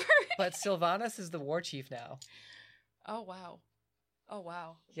recovery. But Sylvanas is the war chief now. Oh wow.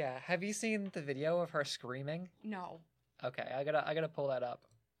 Yeah. Have you seen the video of her screaming? No. Okay, I gotta pull that up.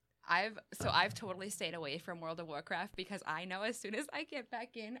 I've totally stayed away from World of Warcraft because I know as soon as I get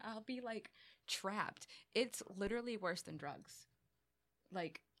back in, I'll be trapped. It's literally worse than drugs.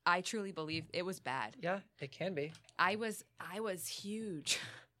 I truly believe it was bad. Yeah, it can be. I was huge.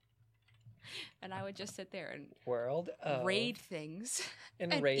 And I would just sit there and raid things.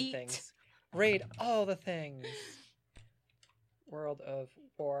 And raid eat. Things. Raid all the things. World of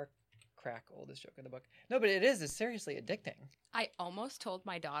War crack, oldest joke in the book. No, but it's seriously addicting. I almost told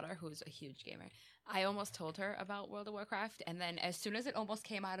my daughter, who's a huge gamer, I almost told her about World of Warcraft, and then as soon as it almost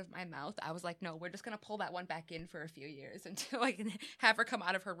came out of my mouth, I was like, no, we're just going to pull that one back in for a few years until I can have her come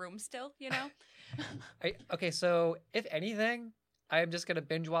out of her room still, you know? Okay, so if anything, I'm just going to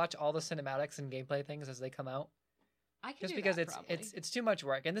binge watch all the cinematics and gameplay things as they come out. I can just do because that, it's too much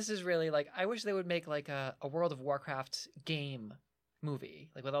work, and this is really I wish they would make a World of Warcraft game movie,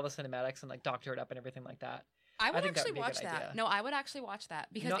 with all the cinematics and doctor it up and everything like that. I would actually watch that. Idea. No, I would actually watch that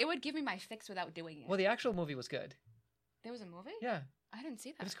because it would give me my fix without doing it. Well, the actual movie was good. There was a movie? Yeah. I didn't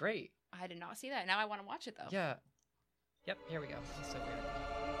see that. It was great. I did not see that. Now I want to watch it though. Yeah. Yep. Here we go. This is so weird.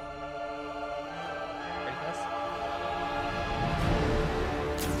 Ready for this?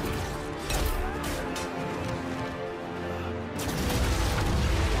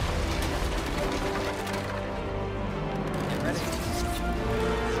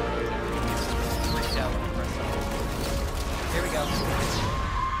 Here we go.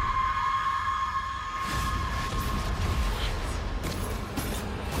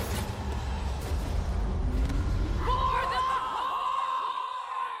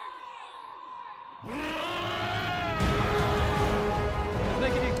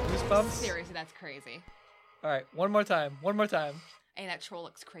 goosebumps. Seriously, that's crazy. All right, one more time. One more time. And that troll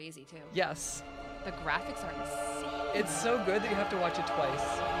looks crazy too. Yes. The graphics are insane. It's so good that you have to watch it twice.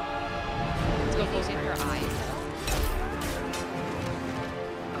 Let's go full In her screen. eyes.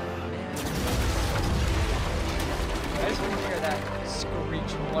 I just want to hear that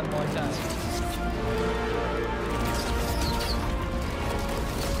screech one more time.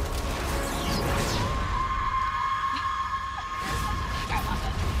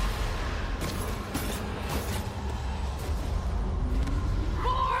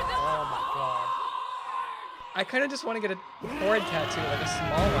 Oh my god. I kind of just want to get a horde tattoo, like a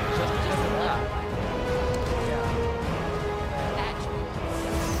small one, just because of that. Yeah. That troll.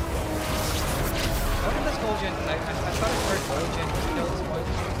 I wonder if this Golden, I thought I heard Golden was killed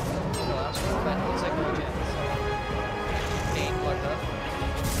once in the last one, but it looks like Golden, so. Ain't what the.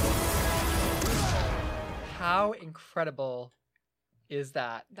 How incredible is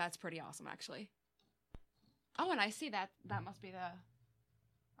that? That's pretty awesome, actually. Oh, and I see that. That must be the.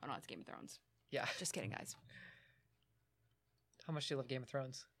 Oh no, it's Game of Thrones. Yeah. Just kidding, guys. How much do you love Game of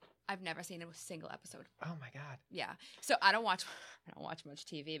Thrones? I've never seen a single episode. Oh my god. Yeah, so I don't watch much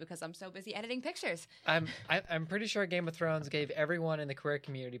TV because I'm so busy editing pictures. I'm pretty sure Game of Thrones gave everyone in the queer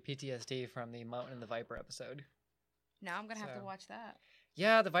community PTSD from the Mountain and the Viper episode. Now I'm gonna have to So- watch that.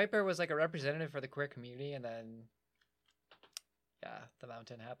 Yeah, the Viper was like a representative for the queer community, and then yeah, the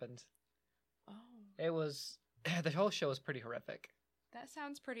Mountain happened. Oh, It was the whole show was pretty horrific. that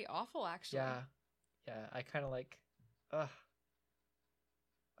sounds pretty awful, actually. Yeah. I kind of like, ugh.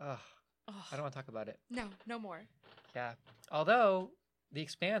 Ugh. I don't want to talk about it. No, no more. Yeah. Although The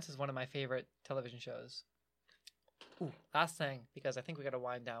Expanse is one of my favorite television shows. Ooh, last thing, because I think we got to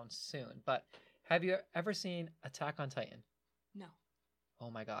wind down soon. But have you ever seen Attack on Titan? No.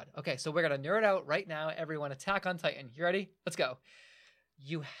 Oh my god. Okay, so we're gonna nerd out right now, everyone. Attack on Titan. You ready? Let's go.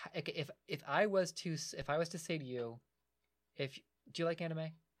 If I was to say to you, do you like anime?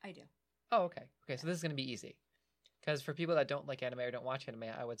 I do. Oh, okay. Okay, so this is gonna be easy. Because for people that don't like anime or don't watch anime,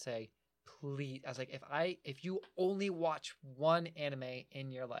 I would say, please. I was like, if you only watch one anime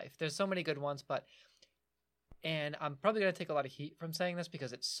in your life, there's so many good ones, and I'm probably gonna take a lot of heat from saying this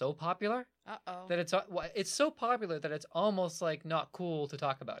because it's so popular Uh-oh. that it's so popular that it's almost like not cool to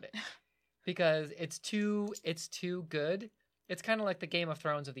talk about it because it's too good. It's kind of like the Game of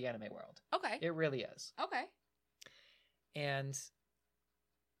Thrones of the anime world. Okay. It really is. Okay. And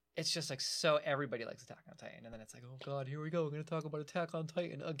it's just like so everybody likes Attack on Titan, and then it's like, oh god, here we go, we're gonna talk about Attack on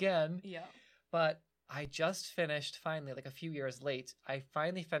Titan again. Yeah. But I just finished finally, like a few years late, I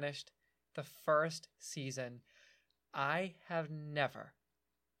finally finished the first season. I have never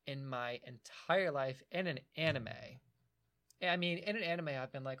in my entire life in an anime, I mean, in an anime,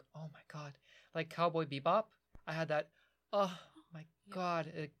 I've been like, oh my god, like Cowboy Bebop. I had that, oh my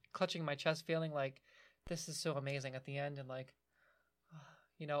god, clutching my chest feeling like this is so amazing at the end, and like,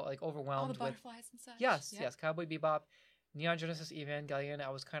 like overwhelmed All the with. butterflies and such. Yes, Yep. yes, Cowboy Bebop, Neon Genesis Evangelion. I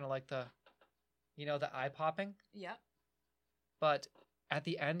was kind of like the eye popping. Yep. But at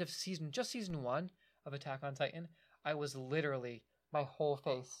the end of season 1 of Attack on Titan, I was literally, my whole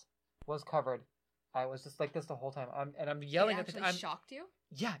face was covered. I was just like this the whole time. I'm yelling It at the actually shocked you?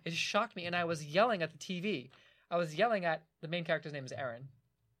 Yeah, it shocked me, and I was yelling at the TV. I was yelling at the main character's name is Eren.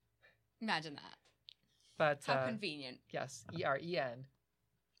 Imagine that. But How convenient. yes, Eren.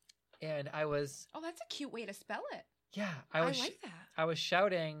 And I was Oh, that's a cute way to spell it. I was like that. I was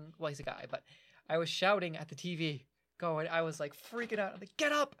shouting. Well, he's a guy, but I was shouting at the TV. Going, I was like freaking out. I'm like,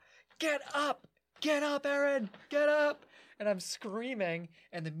 get up, Eren, get up! And I'm screaming,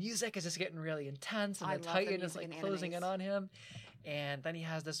 and the music is just getting really intense, and I the love the Titan is music like in closing in animes. on him. And then he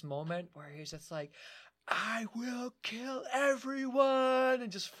has this moment where he's just like, I will kill everyone,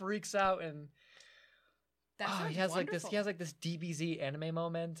 and just freaks out. And That sounds he has wonderful. like this DBZ anime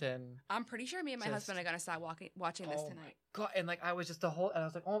moment, and I'm pretty sure me and my Just- husband are gonna start watching this oh tonight. my god! And like I was just and I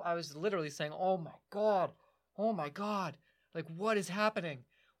was like, oh, I was literally saying, oh my god, like what is happening?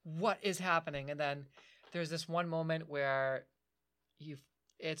 What is happening? And then there's this one moment where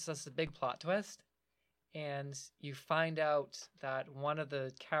it's just a big plot twist, and you find out that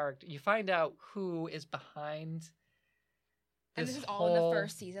you find out who is behind. And this is all in the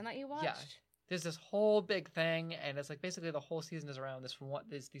first season that you watched? Yeah. There's this whole big thing, and it's like basically the whole season is around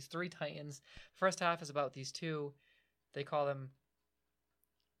these three Titans. First half is about these two. They call them,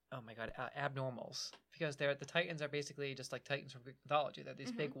 oh my god, abnormals, because the Titans are basically just like Titans from Greek mythology. They're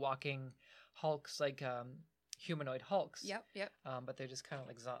these big walking hulks, like humanoid hulks. Yep. But they're just kind of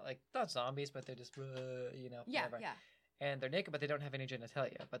like not zombies, but they're just Yeah, whatever. yeah. And they're naked, but they don't have any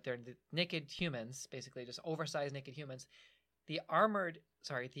genitalia. But they're the naked humans, basically just oversized naked humans.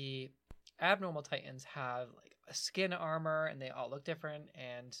 the abnormal Titans have like a skin armor and they all look different,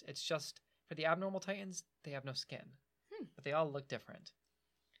 and it's just for the abnormal Titans, they have no skin. But they all look different.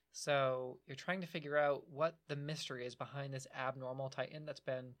 So you're trying to figure out what the mystery is behind this abnormal Titan that's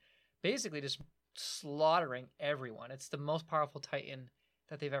been basically just slaughtering everyone. It's the most powerful Titan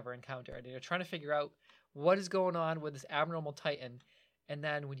that they've ever encountered. And you're trying to figure out what is going on with this abnormal Titan. And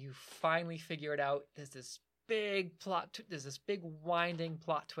then when you finally figure it out, there's this big winding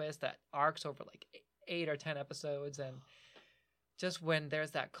plot twist that arcs over like 8 or 10 episodes. And just when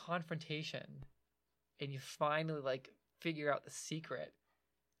there's that confrontation and you finally like figure out the secret,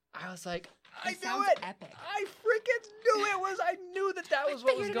 I was like, I knew it. Epic. I freaking knew it was. I knew that was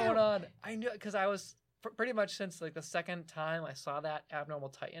what was going on. I knew it because I was pretty much since like the second time I saw that abnormal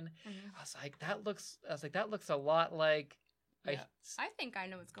Titan, I was like, that looks a lot like. Yeah. I think I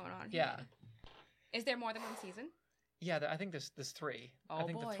know what's going on. Yeah. Is there more than one season? Yeah, I think there's 3. Oh, I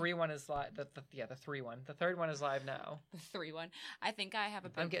think boy. the 3 one is live. The 3 one. The 3rd one is live now. The 3 one. I think I have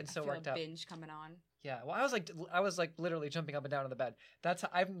a I'm getting so worked up. binge coming on. Yeah. Well, I was like literally jumping up and down on the bed. That's how,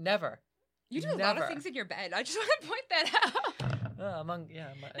 I've never. You do a lot of things in your bed. I just want to point that out.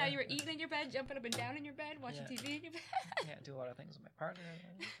 Now you were eating in your bed, jumping up and down in your bed, watching TV in your bed. Yeah, do a lot of things with my partner.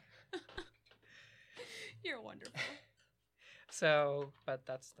 You're wonderful. So, but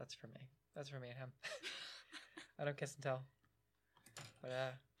that's for me. That's for me and him. I don't kiss and tell. But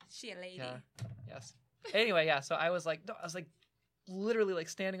she a lady. Yeah. Yes. Anyway, yeah. So I was like literally like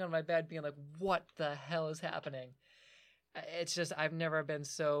standing on my bed, being like, "What the hell is happening?" It's just I've never been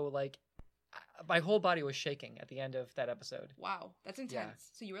so like. My whole body was shaking at the end of that episode. Wow, that's intense.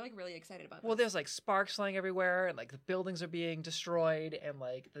 Yeah. So you were like really excited about this. Well, there's like sparks flying everywhere, and like the buildings are being destroyed, and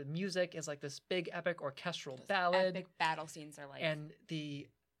like the music is like this big epic orchestral ballad. Epic battle scenes are like. And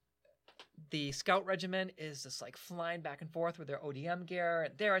the scout regiment is just like flying back and forth with their ODM gear,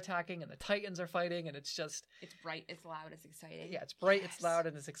 and they're attacking, and the Titans are fighting, and it's just. It's bright, it's loud, it's exciting. Yeah, it's bright, it's loud,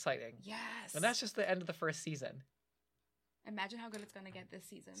 and it's exciting. Yes. And that's just the end of the first season. Imagine how good it's going to get this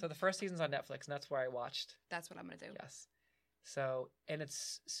season. So the first season's on Netflix, and that's where I watched. That's what I'm going to do. Yes. So, and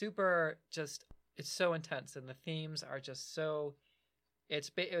it's super just, it's so intense, and the themes are just so, it's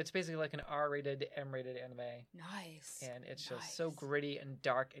basically like an R-rated, M-rated anime. Nice. And it's just so gritty and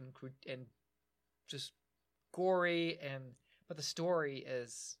dark and just gory, but the story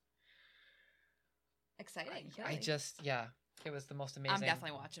is... exciting. It was the most amazing. I'm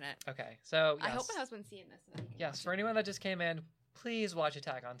definitely watching it. Okay, so yes. I hope my husband's seeing this. So yes, for anyone that just came in, please watch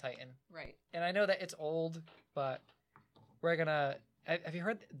Attack on Titan. Right. And I know that it's old, but we're gonna. Have you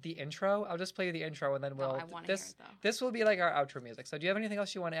heard the intro? I'll just play you the intro, and then we'll. I want to hear it though. This will be like our outro music. So, do you have anything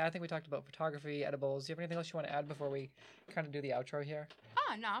else you want to add? I think we talked about photography, edibles. Do you have anything else you want to add before we kind of do the outro here?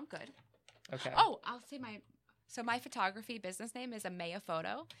 Oh no, I'm good. Okay. Oh, I'll say my photography business name is Amaya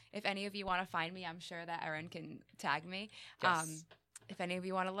Photo. If any of you want to find me, I'm sure that Erin can tag me. Yes. If any of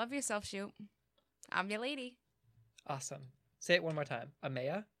you want to love yourself shoot, I'm your lady. Awesome. Say it one more time.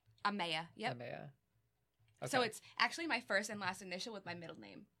 Amaya? Amaya, yep. Amaya. Okay. So it's actually my first and last initial with my middle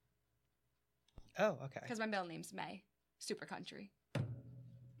name. Oh, okay. Because my middle name's May. Super country.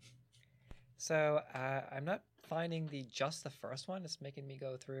 So I'm not finding just the first one. It's making me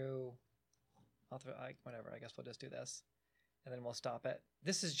go through... whatever, I guess we'll just do this. And then we'll stop it.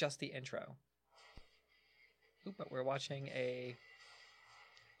 This is just the intro. Oop, but we're watching a...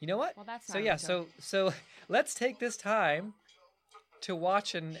 You know what? Well, that's not so yeah, so let's take this time to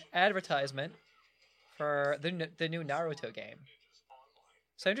watch an advertisement for the new Naruto game.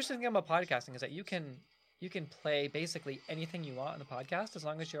 So interesting thing about podcasting is that you can play basically anything you want on the podcast as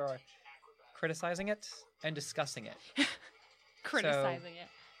long as you're criticizing it and discussing it. Criticizing it.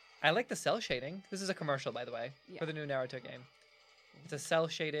 I like the cell shading. This is a commercial, by the way, for the new Naruto game. It's a cell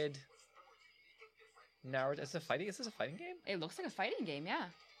shaded Naruto. Is this a fighting game? It looks like a fighting game, yeah.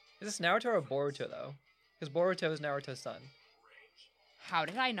 Is this Naruto or Boruto though? Because Boruto is Naruto's son. How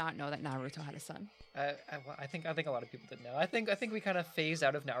did I not know that Naruto had a son? I think a lot of people didn't know. I think we kind of phased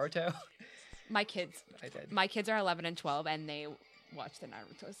out of Naruto. My kids. I did. My kids are 11 and 12, and they watch the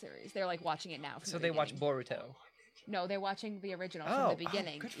Naruto series. They're like watching it now. So they watch Boruto. No, they're watching the original from the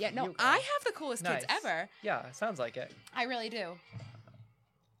beginning. Good for yeah, no, you, I have the coolest kids ever. Yeah, sounds like it. I really do.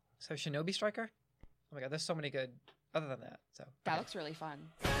 So Shinobi Striker? Oh my god, there's so many good other than that. So that looks really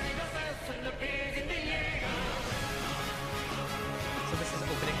fun. So this is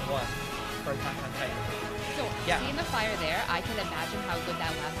opening 1 for Attack on Titan. So seeing the fire there, I can imagine how good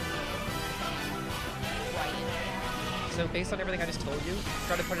that last movie is. Right. So so based on everything I just told you,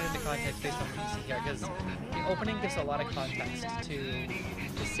 try to put it into context based on what you see here, because the opening gives a lot of context to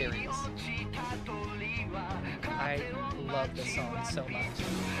the series. I love this song so much.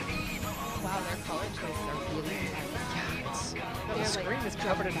 Wow, their color choices are really intense. Yeah, it's, the They're, screen like, is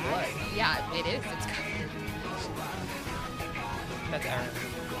covered in blood. Yeah, it is. It's covered. That's Aaron.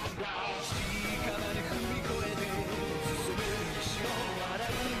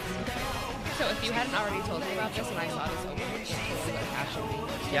 So if you hadn't already told me about this and I saw this opening, it totally like captured me.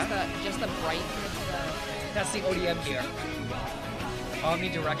 Yeah? Just the brightness, That's the ODM gear.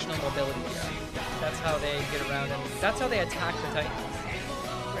 Omnidirectional mobility gear. That's how they get around, and that's how they attack the Titans.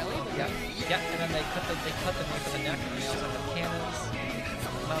 really? Yeah, yeah, and then they cut the nape of the neck, and they also have cannons,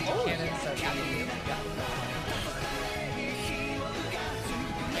 mounted cannons. That's how they do. Yeah.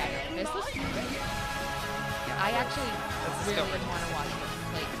 Yeah, this was I actually That's really discovered. want to watch this.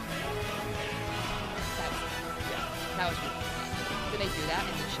 Like, that was really fun. Do they do that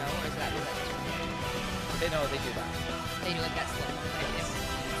in the show, or is that They know they do that. they do like that slow mo?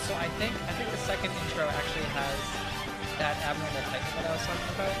 So I think the second intro actually has that abnormal Titan that I was talking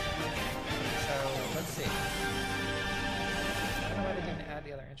about. So let's see. I don't know why they didn't add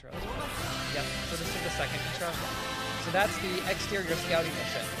the other intros. Yep. So this is the second intro. So that's the exterior scouting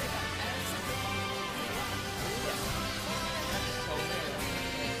mission.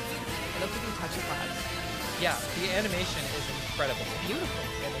 It looks like you touch your clouds. Yeah, the animation is incredible. Beautiful.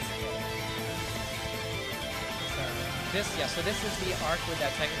 So this is the arc with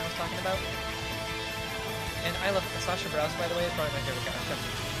that Titan I was talking about. And I love Sasha Browse, by the way, is probably my favorite character.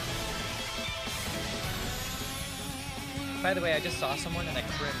 By the way, I just saw someone and I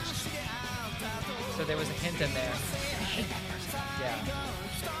cringed. So there was a hint in there. I hate that person. Yeah.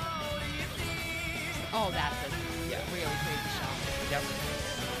 Oh, that's a Yeah. really crazy shot. Yep.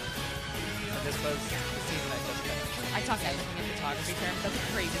 And this was the season I just finished. I talk everything in photography terms. That's a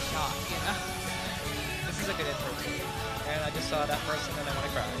crazy shot, you know? This is a good intro too. And I just saw that person and I want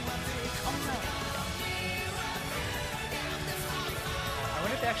to cry. Oh no. I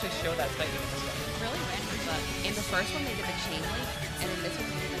wonder if they actually show that Titan in this one. It's really random, but in the first one they did the chain link, and in this one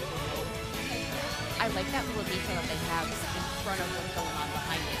they did like the rope. I like that little detail that they have in front of what's going on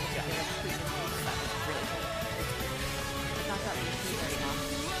behind it. Yeah. They're like tweaking things stuff. It's really cool. It's not that easy very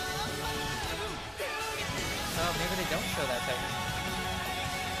often. Oh, maybe they don't show that Titan.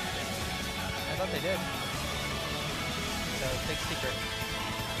 I thought they did. So, big secret.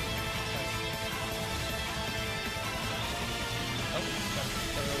 Oh,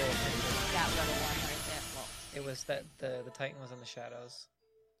 that's a little picture. That little one right there. Well, It was that the Titan was in the shadows.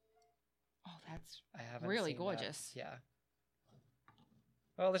 oh, that's I haven't really seen that. gorgeous. Yeah.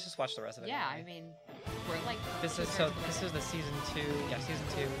 Well, let's just watch the rest of it. Yeah, I anyway. mean, we're like This is the season 2. Yeah, season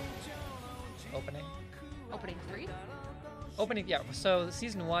 2 opening. opening 3. Opening, yeah. So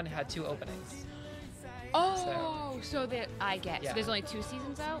season 1 had 2 openings. Oh, so that I get. Yeah. So there's only 2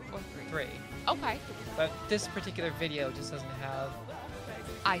 seasons out or 3? 3. Okay, But this particular video just doesn't have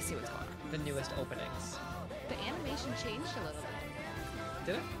I see what's going on. the newest openings. The animation changed a little bit.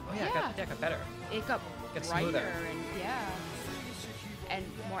 Did it? Oh yeah, Yeah. it got better. It got Gets brighter smoother. and and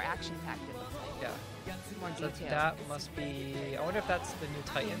more action packed. It looks like Yeah. more So detail. that must be. I wonder if that's the new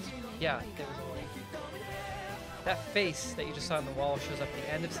Titan. Yeah, there was a little. That face that you just saw on the wall shows up at the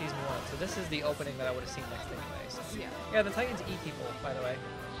end of season 1. So this is the opening that I would have seen next anyway. So. Yeah. Yeah, the Titans eat people, by the way.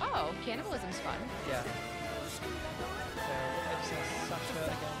 Oh, cannibalism's fun. Yeah. So I just saw Sasha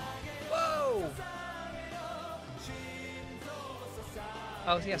again. Whoa!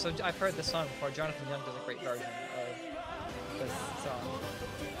 Oh yeah, so I've heard this song before. Jonathan Young does a great version of this song.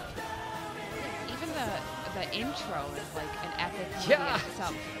 Even the intro is like an epic movie Yeah. in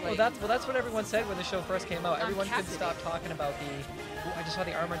itself. Well, that's what everyone said when the show first came out. I'm Everyone couldn't stop captivated. talking about the. Ooh, I just saw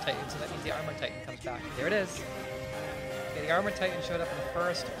the Armor Titan, so that means the Armor Titan comes back. There it is. Okay, the Armor Titan showed up in the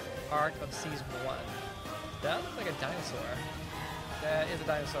first arc of season 1. That looks like a dinosaur. That is a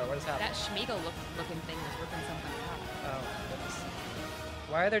dinosaur. What is happening? that Schmiegel looking thing was ripping something up. Oh my goodness.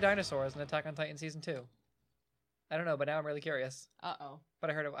 Why are there dinosaurs in Attack on Titan season 2? I don't know, but now I'm really curious. Uh-oh. But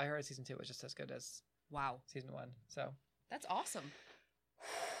I heard season 2 was just as good as Wow. season 1. So That's awesome.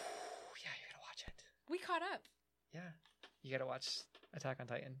 yeah, you gotta watch it. We caught up. Yeah, you gotta watch Attack on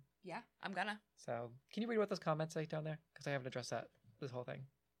Titan. Yeah, I'm gonna. So can you read what those comments say down there? Because I haven't addressed that this whole thing.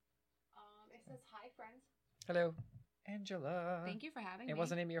 It says, hi, friends. Hello, Angela. Thank you for having me. And what's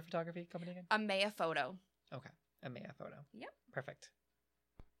the name of your photography company again? A Maya photo. Okay, a Maya photo. Yep. Perfect.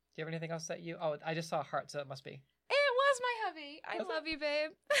 Do you have anything else that you? Oh, I just saw a heart, so it must be. It was my hubby. I Was it? love you,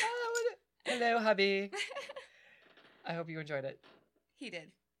 babe. Oh, hello, hubby. I hope you enjoyed it. He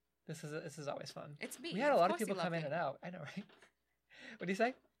did. This is always fun. It's me. We had a lot of course you people come love in me. and out. I know, right? What do you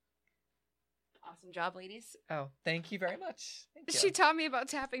say? Awesome job, ladies. Oh, thank you very much. Thank you. She taught me about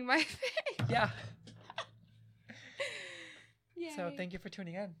tapping my face. Yeah. Yay. So thank you for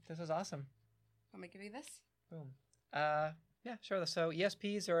tuning in. This was awesome. Want me to give you this? Boom. Yeah, sure. So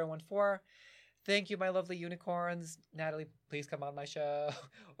ESP014. Thank you, my lovely unicorns. Natalie, please come on my show.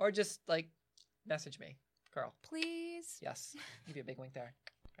 Or just like message me. Girl. Please. Yes. Give you a big wink there.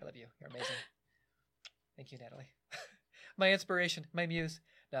 I love you. You're amazing. Thank you, Natalie. My inspiration, my muse.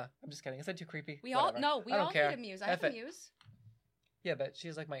 No, I'm just kidding. Is that too creepy? We Whatever. all I don't care. need a muse. I have F a it. muse. Yeah, but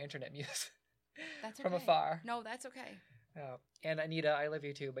she's like my internet muse. That's okay. From afar. No, that's okay. Oh. And Anita, I love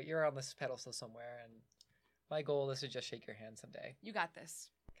you too, but you're on this pedestal somewhere, and my goal is to just shake your hand someday. You got this.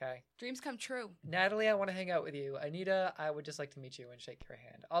 Okay. Dreams come true. Natalie, I want to hang out with you. Anita, I would just like to meet you and shake your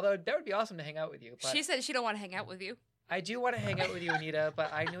hand. Although that would be awesome to hang out with you. But She said she don't want to hang out with you. I do want to hang out with you, Anita,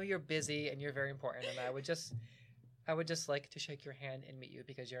 but I know you're busy and you're very important, and I would just like to shake your hand and meet you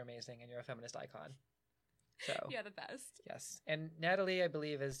because you're amazing and you're a feminist icon. So You're the best. yes. And Natalie, I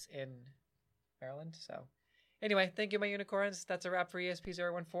believe, is in Maryland. So anyway, thank you, my unicorns. That's a wrap for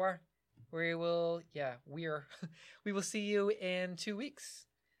ESP014. We will we will see you in 2 weeks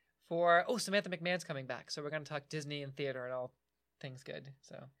for Samantha McMahon's coming back. So we're gonna talk Disney and theater and all things good.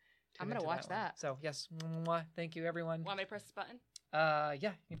 So I'm tune gonna into watch one. that. So yes, mwah. Thank you, everyone. Want me to press this button?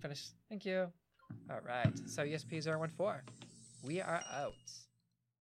 Yeah, you can finish. Thank you. All right. So ESP014. We are out.